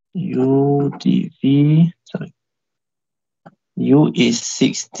U dV, sorry, U is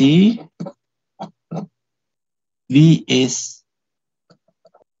 60, V is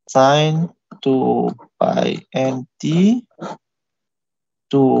sine 2 pi nt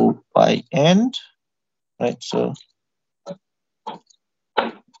 2 pi n, right? So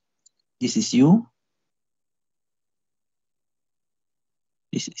this is U,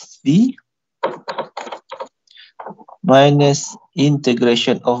 this is V, minus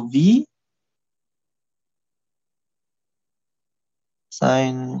integration of V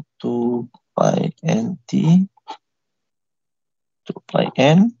sine 2 pi nt 2 pi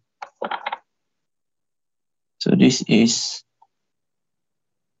n. So this is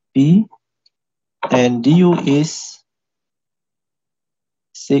V, and du is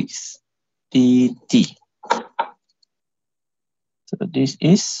 6 dt. So this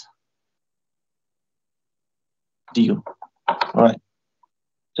is du. All right.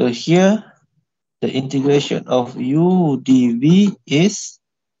 So here the integration of U dV is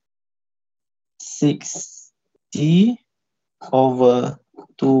 6 t over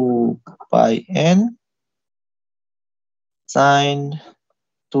 2 pi n sine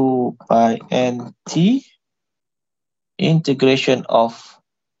 2 pi n t, integration of,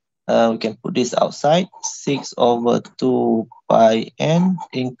 we can put this outside, 6 over 2 pi n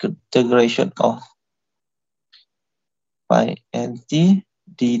integration of pi n t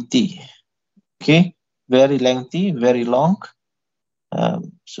dt. Okay, very lengthy, very long.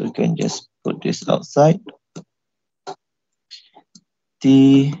 So we can just put this outside.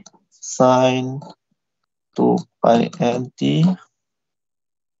 T sine 2 pi n t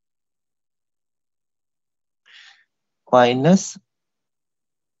minus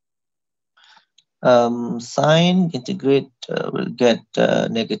sine integrate, will get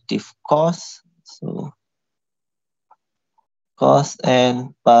negative cos. So cos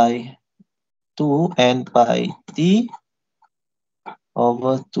n by 2 n by t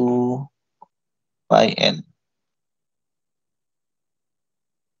over 2 pi n.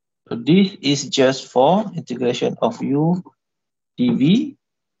 So this is just for integration of u dv,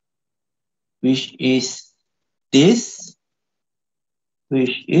 which is this,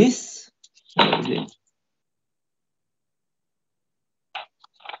 which is,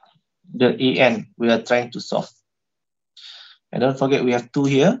 the an we are trying to solve. And don't forget we have 2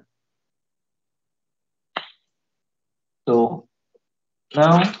 here. So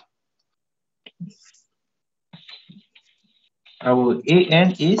now our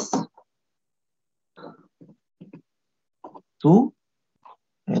an is 2,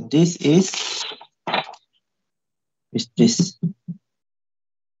 and this is this,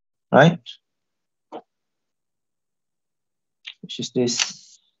 right? Which is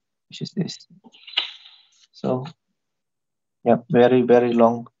this, which is this. So yeah, very, very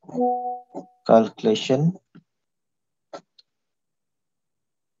long calculation.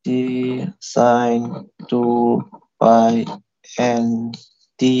 T sine 2 pi n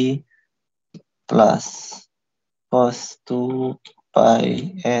t plus cos 2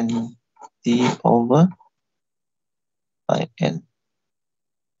 pi n t over pi n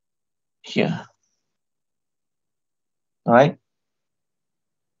here. All right.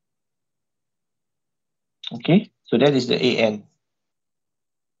 Okay, so that is the an.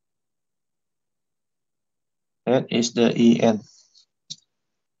 That is the en.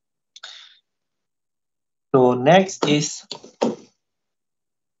 So next is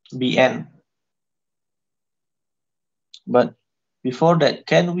bn. But before that,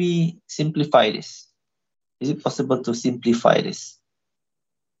 can we simplify this? Is it possible to simplify this?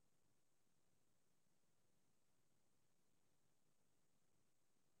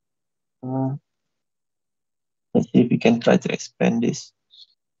 Let's see if we can try to expand this.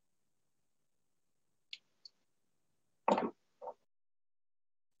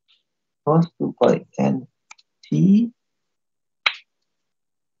 Cos 2 pi n t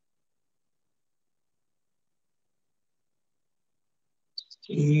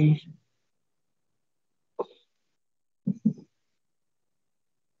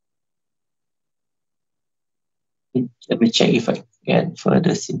let me check if I can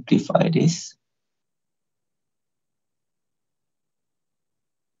further simplify this.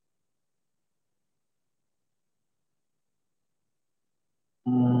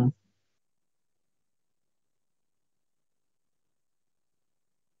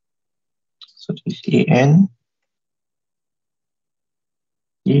 So this an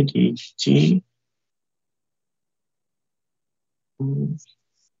dt.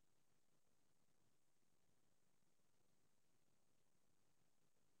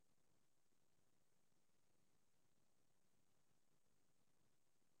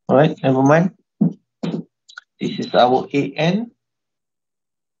 All right, never mind. This is our an,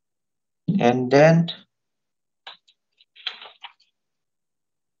 and then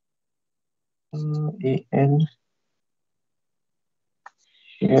an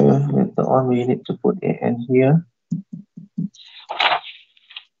here. Later on, we need to put an here.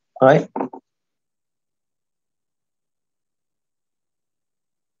 All right.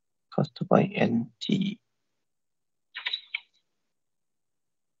 Cos 2 pi n t.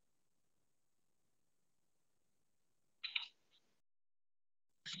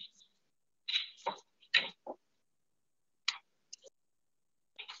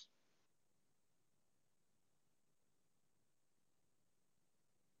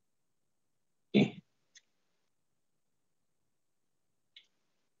 Okay.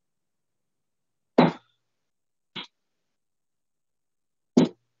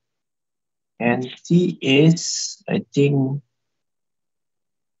 And t is, I think,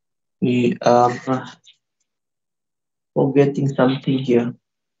 we are forgetting something here.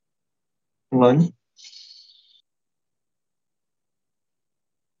 Hang on.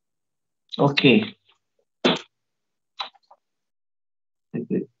 Okay.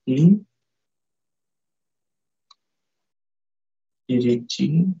 T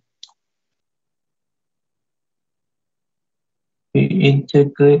DDT. We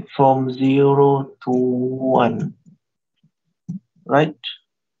integrate from 0 to 1, right?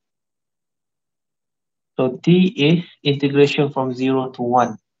 So T is integration from 0 to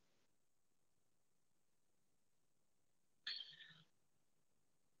 1.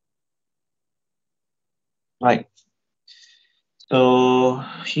 Right. So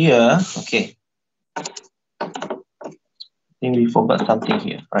here, okay. I think we forgot something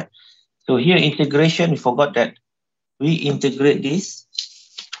here, right? So here integration, we forgot that we integrate this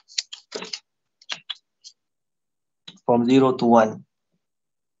from 0 to 1,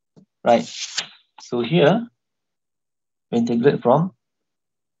 right? So here, we integrate from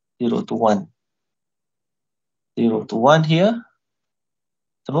 0 to 1. 0 to 1 here.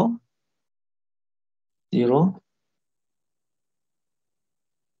 So 0,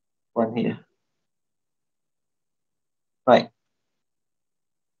 1 here. Right.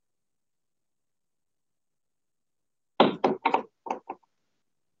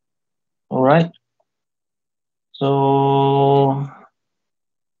 All right. So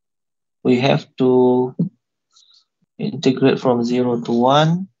we have to integrate from 0 to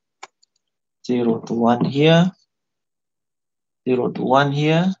 1, 0 to 1 here, 0 to 1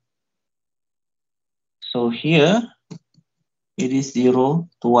 here. So here, it is 0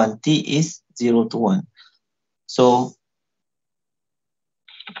 to 1. T is 0 to 1. So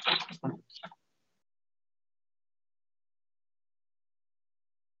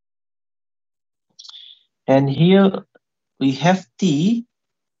and here we have T,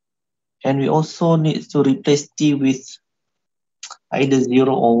 and we also need to replace T with either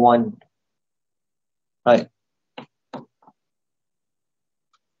 0 or 1. Right.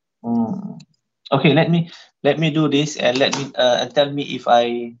 Okay, let me do this, and let me and tell me if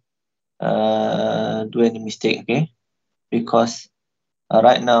I do any mistake, okay? Because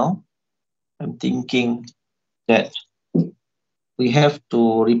right now I'm thinking that we have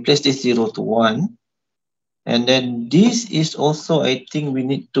to replace this 0 to 1, and then this is also, I think we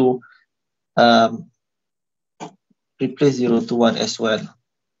need to replace 0 to 1 as well,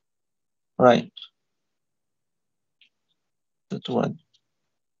 right? 0 to 1,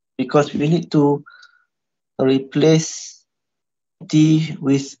 because we need to replace T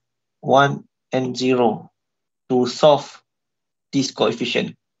with 1 and 0 to solve this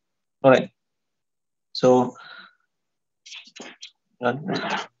coefficient. All right. So,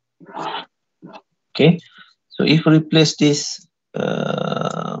 okay. So if we replace this,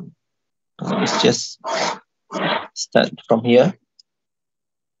 let's just start from here.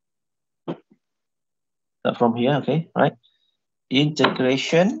 Start from here, okay, right?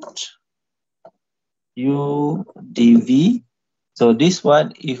 Integration u dv. So this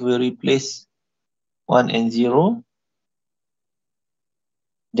one, if we replace 1 and 0,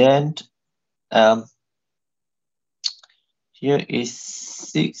 then here is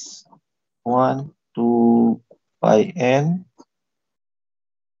 6, 1, 2 pi n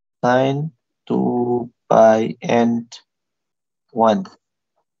sine 2 pi n 1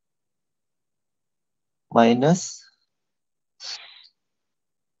 minus,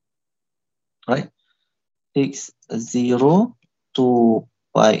 right, 6, 0, 2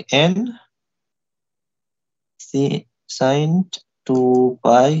 pi n sine 2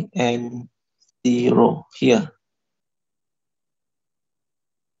 pi n 0 here.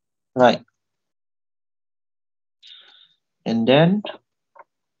 Right. And then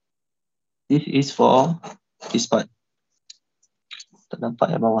this is for this part. Tak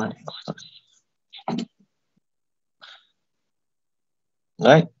nampak yang bawah ni.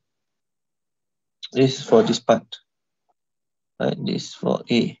 Right. This is for this part. Right. This is for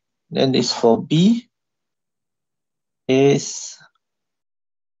A. Then this for B is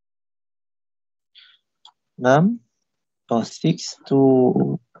 6 or 6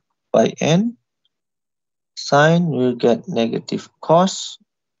 to pi n. Sine will get negative cos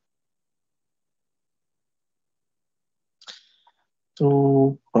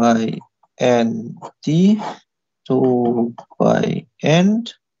 2 pi n t 2 pi n.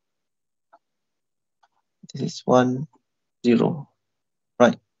 This is 1, 0.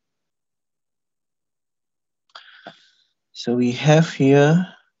 Right. So we have here,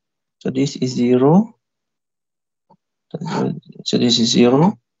 so this is 0. So this is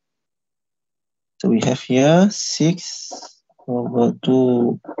 0. So we have here 6 over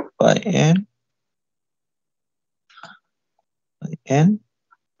 2 pi n.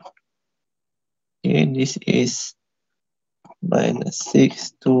 Okay, this is minus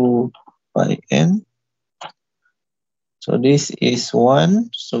 6 to pi n. So this is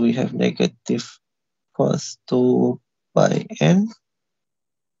 1. So we have negative cos 2 pi n.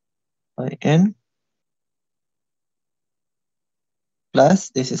 Plus,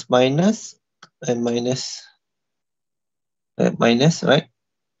 this is minus, and minus, right?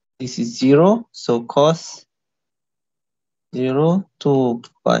 This is 0. So cos 0 to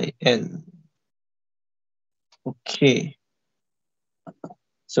pi n. Okay.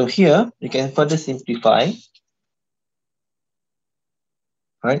 So here you can further simplify,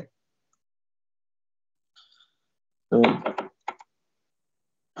 right?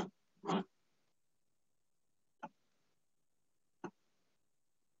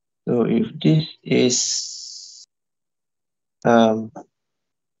 So if this is 2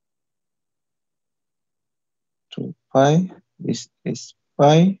 pi, this is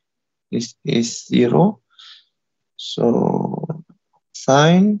pi, this is 0. So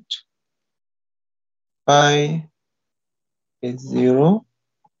sine pi is 0,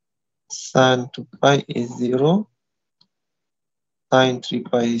 sine 2 pi is 0, sine 3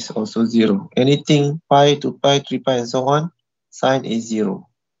 pi is also 0. Anything pi, 2 pi, 3 pi, and so on, sine is 0.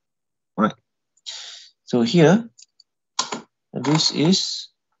 Right. So here, this is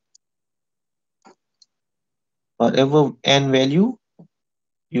whatever n value,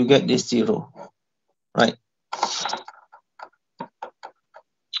 you get this 0. Right.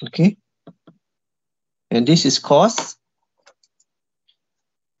 Okay. And this is cos.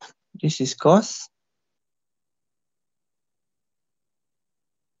 This is cos.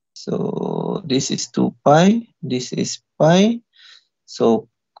 So this is 2 pi. This is pi. So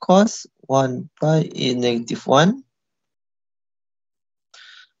cos 1 pi is negative 1.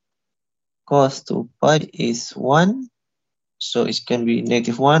 Cos 2 pi is 1. So it can be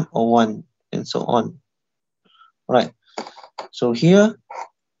negative 1 or 1 and so on. Right. So here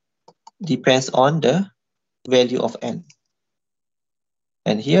depends on the value of n.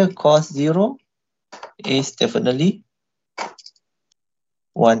 And here cos 0 is definitely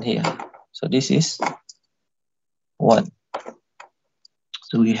 1 here. So this is 1.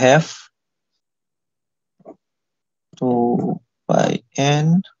 So we have 2 pi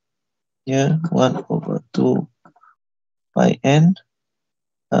n here, 1 over 2 pi n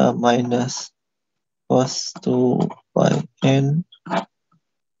minus cos 2 pi n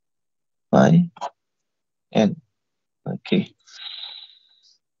pi n. Okay.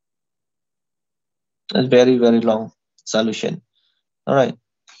 A very, very long solution. All right.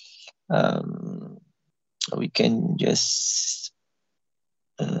 We can just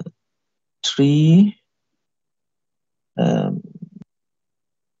 3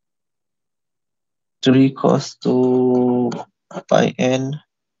 3 cos 2 pi n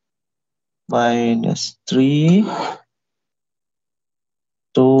minus 3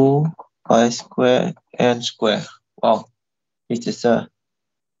 2 pi square n square. Wow, this is a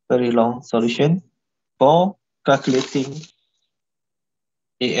very long solution for calculating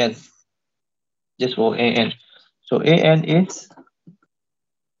an, just for an. So an is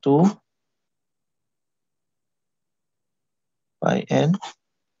 2 pi n,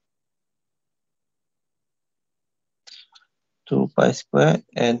 2 pi square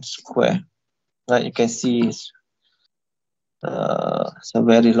n square. Right, you can see it's a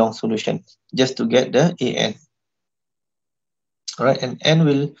very long solution just to get the an. All right, and n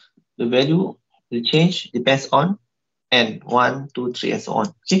will, the value will change depends on n, 1, 2, 3, and so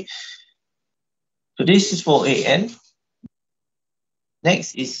on. Okay, so this is for an.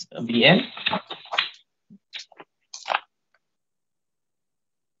 Next is bn.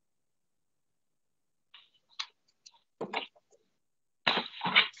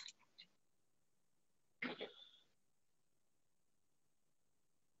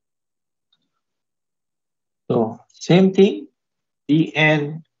 So same thing,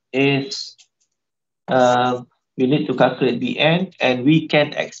 bn is we need to calculate bn, and we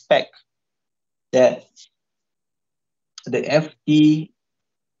can expect that the FT,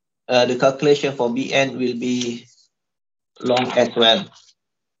 the calculation for bn will be long as well.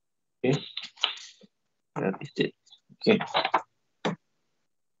 Okay, where is it? Okay,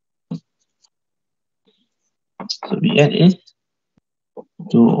 so bn is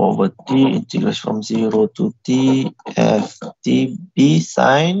 2 over t integrals from 0 to t f t b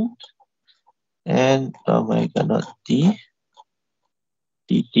sine and omega naught t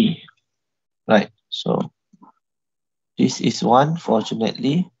dt. Right, so this is 1,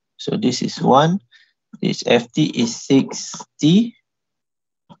 fortunately. So this is 1. This ft is 6t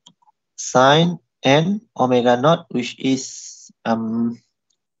sine n omega naught, which is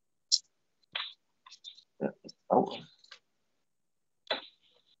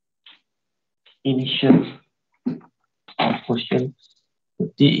initial quotient.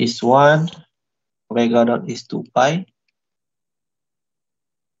 T is 1, omega dot is 2 pi.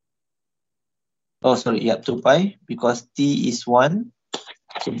 Oh, sorry, yeah, 2 pi because T is 1.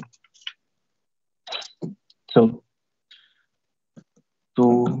 Okay. So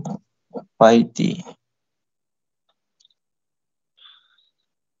 2 pi T.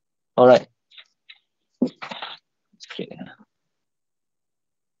 All right. Okay.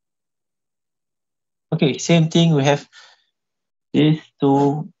 Okay, same thing. We have these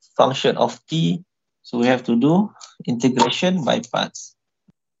two function of T. So we have to do integration by parts.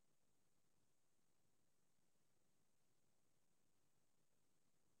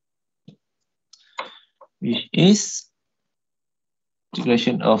 Which is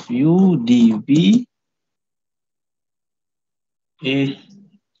integration of U dV is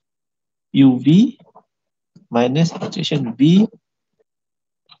UV minus integration V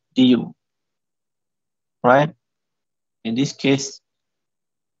du. Right? In this case,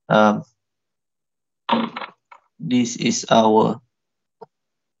 this is our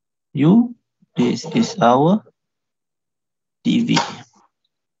U, this is our dV.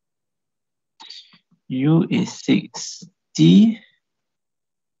 U is 6T,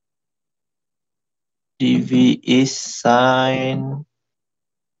 dV is sine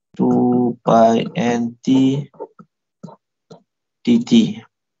 2 pi nt dt.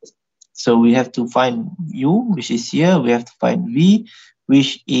 So we have to find U, which is here. We have to find V,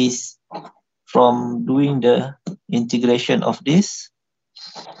 which is from doing the integration of this.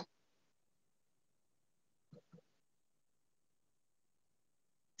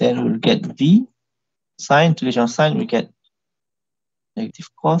 Then we'll get V. Sine, integration of sine, we get negative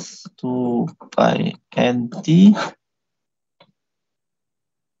cos 2 pi nt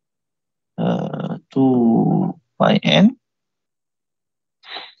 2 pi n.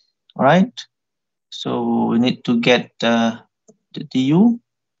 All right. So we need to get the du.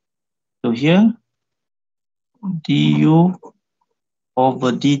 So here, du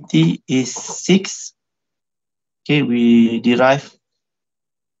over dt is 6. Okay, we derive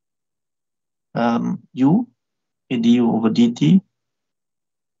u, du over dt.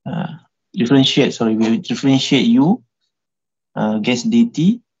 We differentiate u against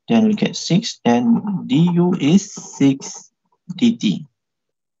dt, then we get 6, and du is 6 dt.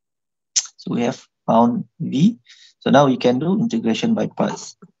 So we have found v. So now we can do integration by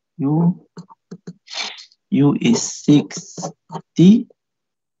parts. U is 6t.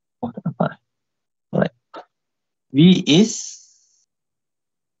 All right. V is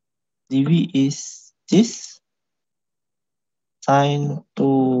dV is this sine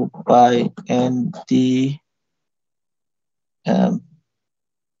 2 pi nt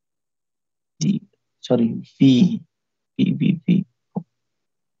V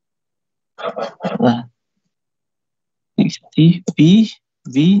 60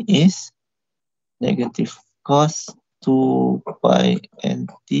 V is negative cos 2 pi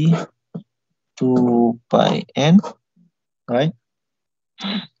nt 2 pi n, right?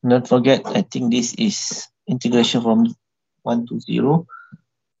 Don't forget, I think this is integration from 1 to 0.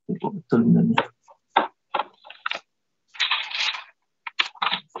 Betul ni.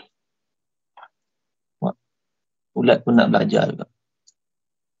 Ulat pun nak belajar juga.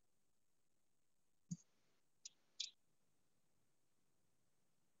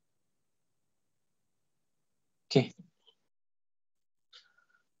 Okay.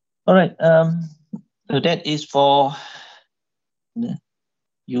 All right. So that is for the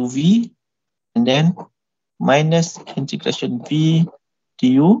UV, and then minus integration V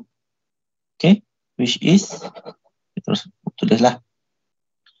du, okay, which is terus tulislah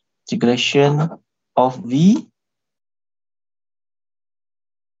integration of V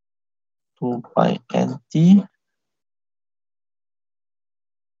 2 pi nt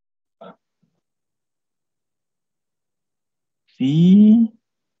V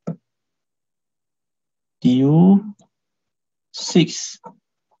du 6,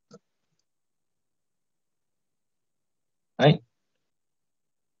 right?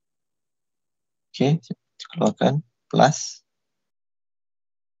 Okay, keluarkan plus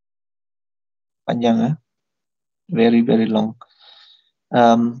panjang, very long.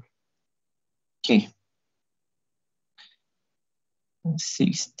 Okay,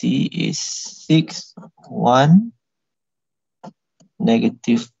 60 is 6 1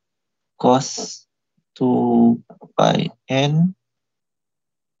 negative cos 2 pi n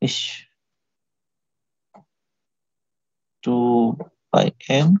ish 2 pi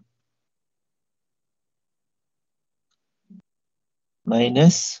n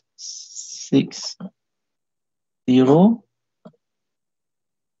minus 6 0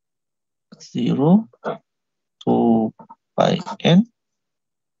 0 to pi n.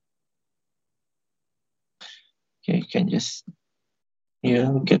 Okay, you can just here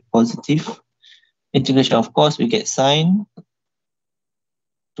we get positive integration. Of course, we get sine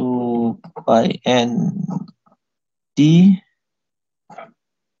 2 pi n d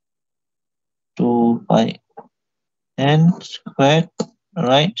 2 pi n squared,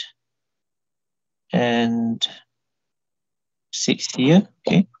 right? And 6 here,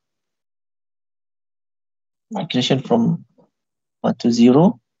 okay. Integration from 1 to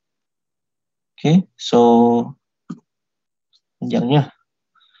 0. Okay, so panjangnya.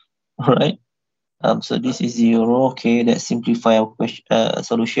 All right. So this is 0. Okay, let's simplify our question,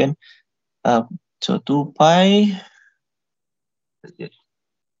 solution. So 2 pi.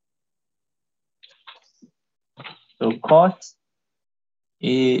 So cos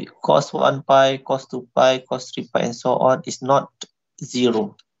 1 pi, cos 2 pi, cos 3 pi, and so on is not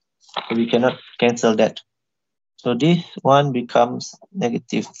 0. So we cannot cancel that. So this one becomes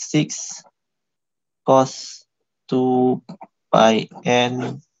negative 6 cos 2 pi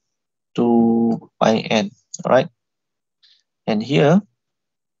n 2 pi n. All right. And here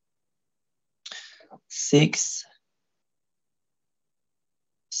 6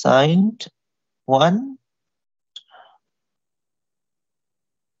 sine 1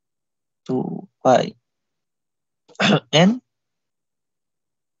 2 pi n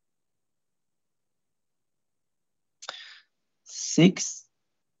 6,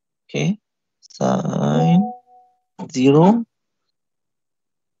 okay, sine 0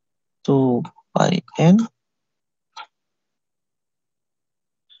 2 pi n,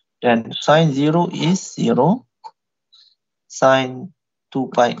 then sine 0 is 0, sine 2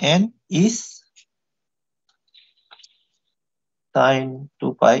 pi n is sine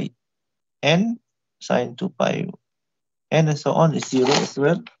 2 pi n, sine 2 pi n, and so on is 0 as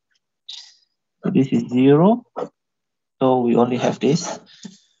well. So this is 0. So we only have this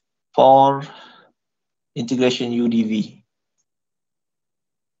for integration u dv.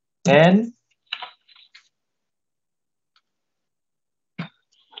 And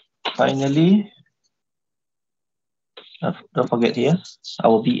finally, don't forget here,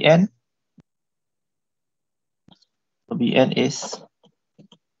 our Bn. So Bn is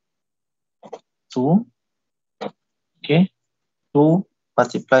 2. Okay, 2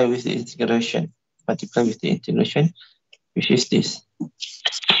 multiply with the integration. Multiply with the integration, which is this.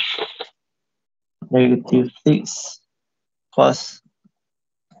 Negative 6 cos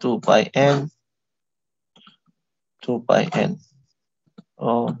 2 pi n 2 pi n.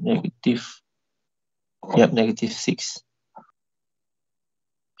 Or negative, yep, negative 6.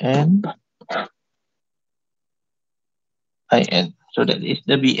 And pi n. So that is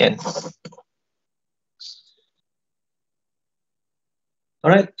the Bn. All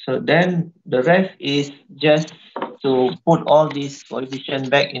right, so then the rest is just to put all these coefficients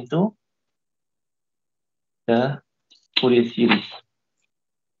back into the Fourier series.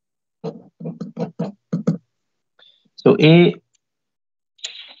 So A,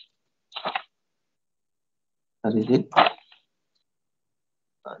 what is it?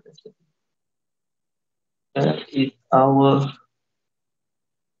 That is our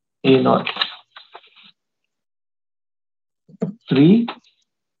A naught 3.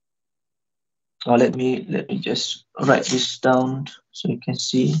 Now let me just write this down so you can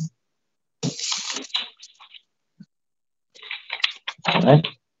see. All right.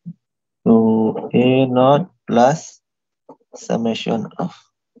 So A naught plus summation of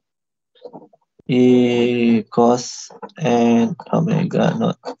A cos and omega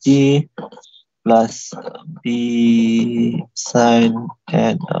naught t plus B sine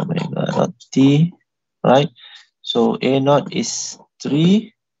and omega naught t, right? So A naught is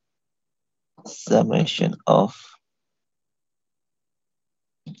 3 summation of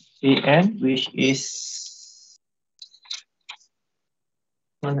An, which is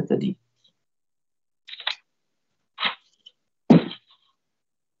mana tadi?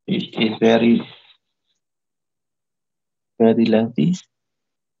 Which is very lengthy.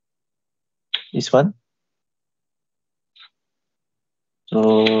 This one.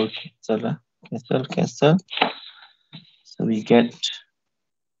 So cancel. So we get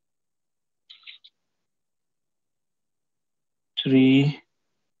 3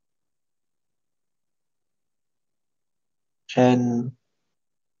 and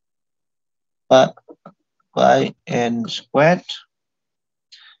pi n squared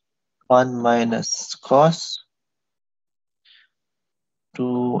 1 minus cos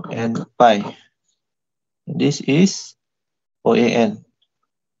 2 and pi. This is OAN,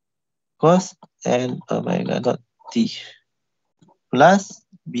 cos and omega dot t, plus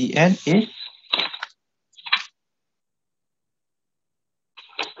Bn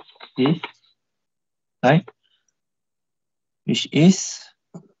is right, which is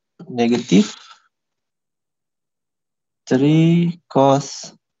negative 3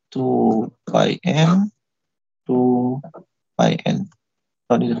 cos 2 pi n 2 pi n.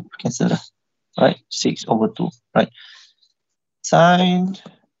 Not need to cancel, right? 6/2, right? Sine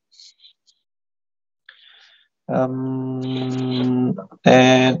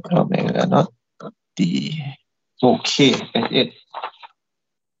and omega naught t. Okay, that's it.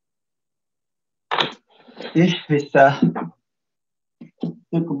 This is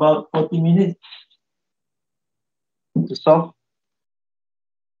took about 40 minutes to solve.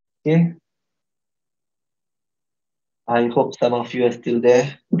 Okay. I hope some of you are still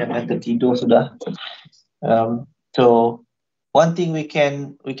there. Yang ada tertidur sudah. So one thing we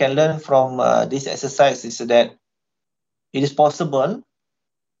can learn from this exercise is that it is possible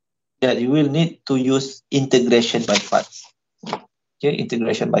that you will need to use integration by parts. Okay,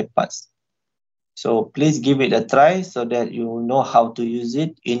 integration by parts. So please give it a try so that you know how to use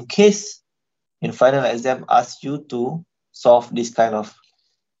it in case in final exam ask you to solve this kind of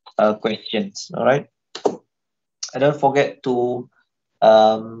questions. All right. And don't forget to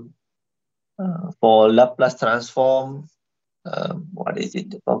for Laplace transform, what is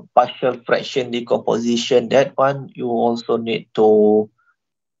it? Partial fraction decomposition. That one you also need to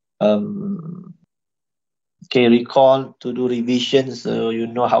recall to do revision so you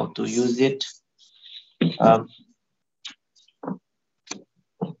know how to use it.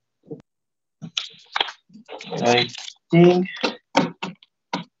 I think,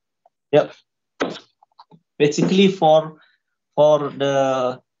 yep. Basically, for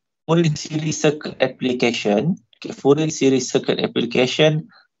the Fourier series circuit application, Fourier series circuit application,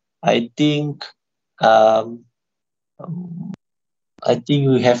 I think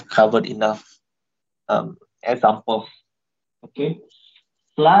we have covered enough examples. Okay.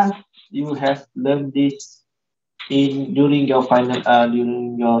 Plus, you have learned this during your final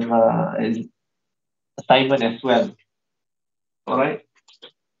during your assignment as well. All right.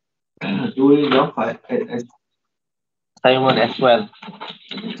 During your assignment as well.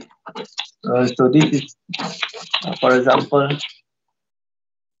 So this is, for example,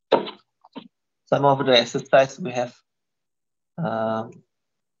 some of the exercise we have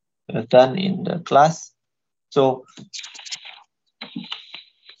done in the class. So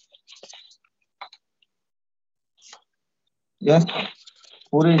yes,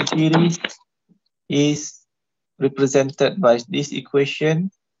 Fourier series is represented by this equation: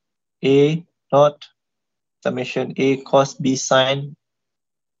 A naught summation A cos B sine,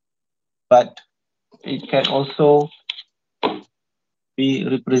 but it can also be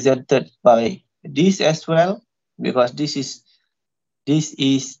represented by this as well, because this is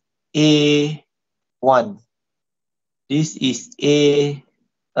A1. This is this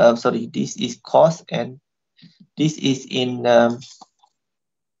is cos, and this is in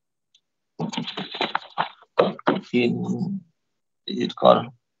is it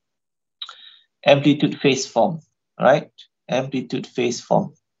called amplitude phase form, right? Amplitude phase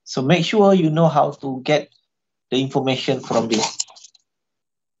form. So make sure you know how to get the information from this.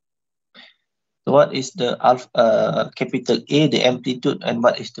 So what is the capital A, the amplitude, and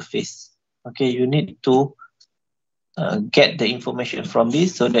what is the phase? Okay, you need to get the information from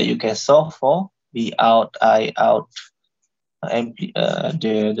this so that you can solve for V out, I out,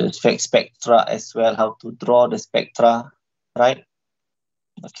 the spectra as well, how to draw the spectra, right?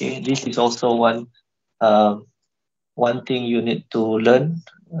 Okay, this is also one thing you need to learn,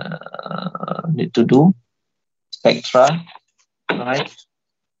 need to do, spectra, right?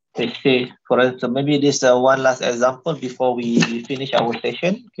 Let's say, for instance, maybe this one last example before we finish our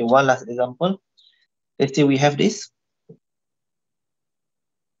session. Okay, one last example. Let's say we have this.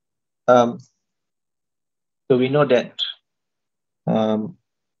 So we know that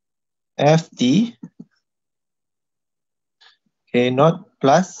Ft A naught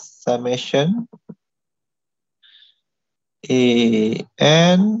plus summation A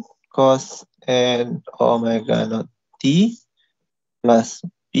n cos n omega naught t plus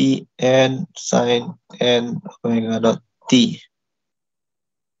B n sine n omega naught t,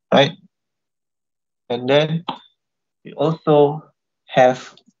 right? And then we also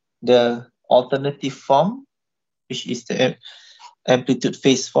have the alternative form, which is the amplitude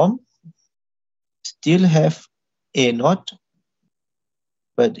phase form. Still have A naught,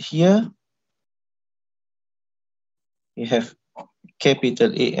 but here we have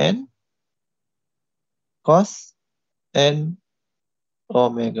capital AN cos n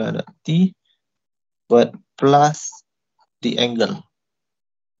omega naught t, but plus the angle.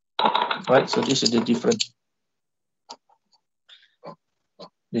 Right, so this is the different.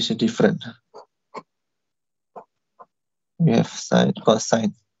 This is different. We have sine,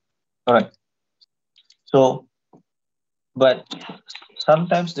 cosine. All right. So, but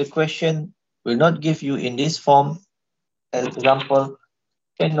sometimes the question will not give you in this form. As example,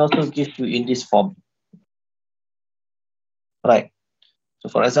 can also give you in this form. Right. So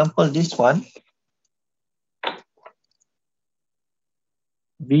for example, this one,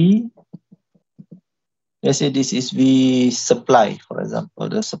 V, let's say this is V supply, for example,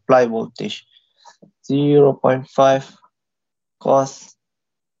 the supply voltage, 0.5 cos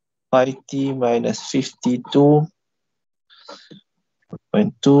pi t minus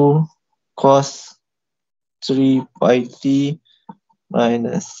 52.2 cos 3 pi t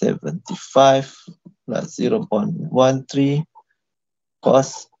minus 75 plus 0.13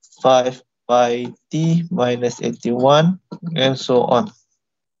 cos 5 pi t minus 81 and so on.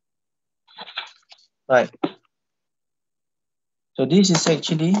 Right. So this is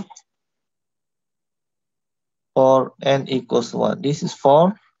actually for n equals 1. This is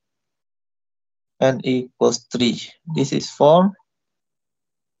for n equals 3. This is for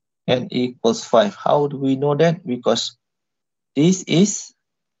n equals 5. How do we know that? Because this is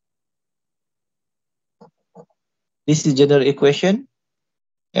general equation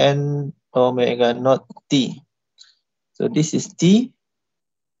and omega not t. So this is t,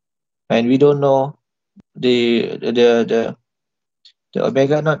 and we don't know the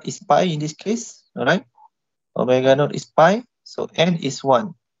omega naught is pi in this case. All right, omega naught is pi, so n is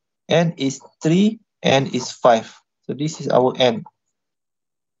 1, n is 3, n is 5. So this is our n.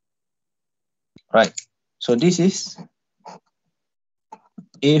 Right. So this is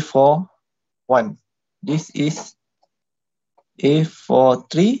A for 1. This is A for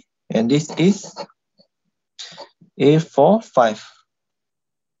 3, and this is A for 5.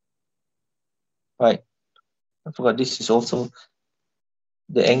 Right. I forgot this is also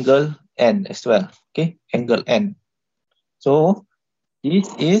the angle N as well. Okay, angle N. So this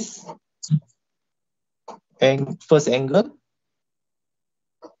is first angle.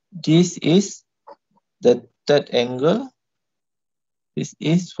 This is the third angle. This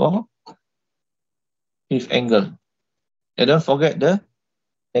is for fifth angle. And don't forget the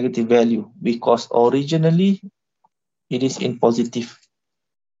negative value because originally it is in positive.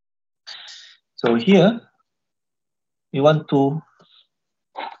 So here we want to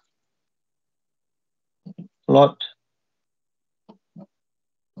plot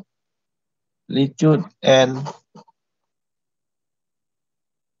amplitude and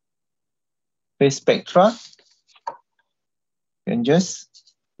phase spectra. And just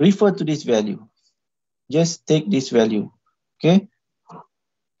refer to this value. Just take this value. Okay.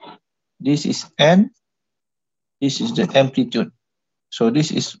 This is N. This is the amplitude. So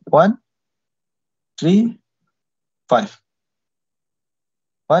this is 1, 3, 5.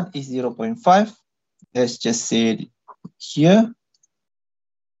 1 is 0.5. Let's just say it here.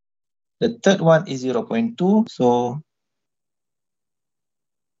 The third one is 0.2. So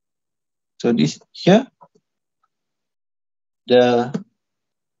this here. The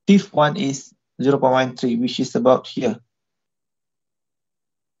fifth one is 0.13, which is about here.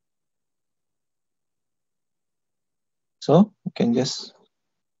 So you can just,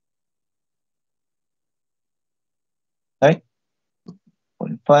 right?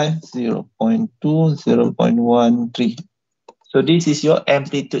 0.5, 0.2, 0.13. So this is your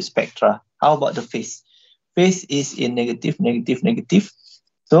amplitude spectra. How about the phase? Phase is in negative, negative, negative.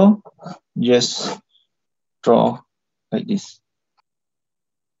 So just draw like this.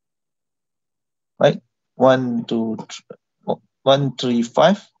 Right? 1, 2, 1, 3,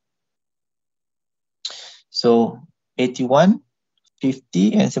 5. So 81,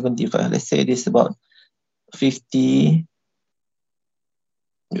 50, and 75. Let's say this is about 50.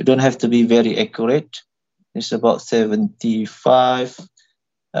 You don't have to be very accurate. It's about 75.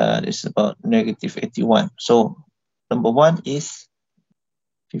 It's about negative 81. So number 1 is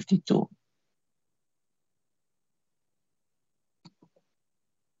 52.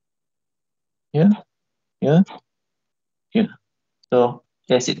 Yeah, yeah, yeah. So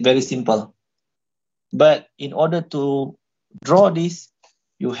that's it, very simple. But in order to draw this,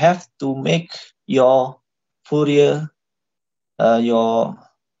 you have to make your Fourier, your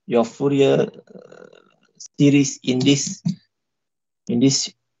Fourier series in this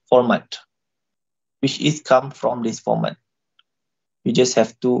format, which is come from this format. You just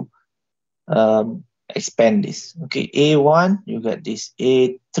have to expand this. Okay, A1 you get this,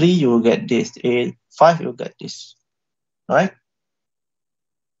 A3 you will get this, A5 you get this. All right.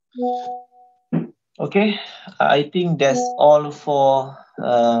 Okay, I think that's all for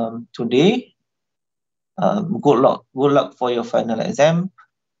today. Good luck for your final exam.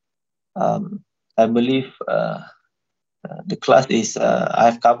 I believe the class is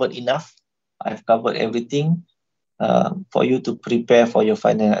I've covered enough. I've covered everything for you to prepare for your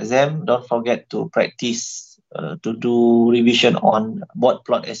final exam. Don't forget to practice to do revision on board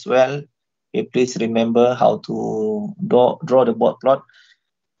plot as well. Okay, please remember how to draw the board plot.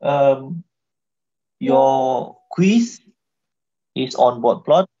 Your quiz is on board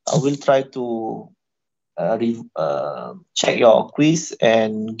plot. I will try to check your quiz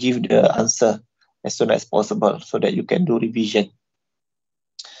and give the answer as soon as possible so that you can do revision.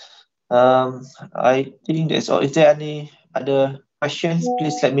 I think that's all. Is there any other questions?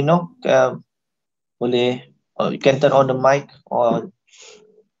 Please let me know. Boleh, you can turn on the mic or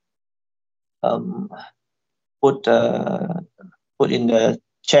put in the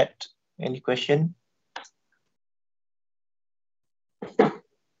chat any question.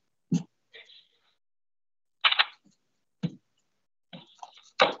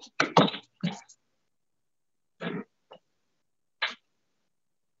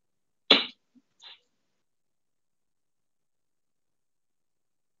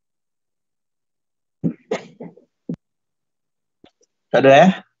 Tak ada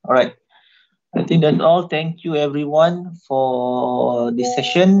eh? Alright. I think that's all. Thank you everyone for this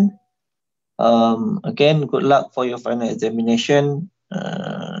session. Again, good luck for your final examination.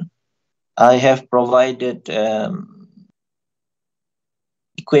 I have provided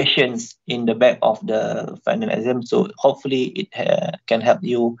equations in the back of the final exam, so hopefully it can help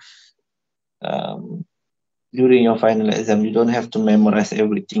you during your final exam. You don't have to memorize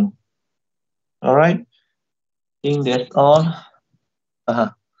everything. All right. I think that's all.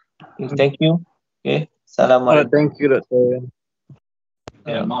 Thank you. Okay. Assalamualaikum. Thank you, Doctor.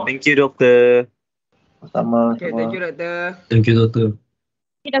 Thank you, Doctor. Sama. Okay, thank you, Doctor. Thank you, Doctor.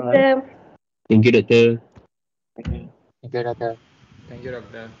 Thank you, Doctor. Thank you, Doctor. Thank you, Doctor. Thank you,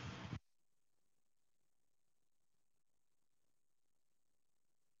 Doctor.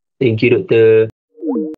 Thank you, Doctor.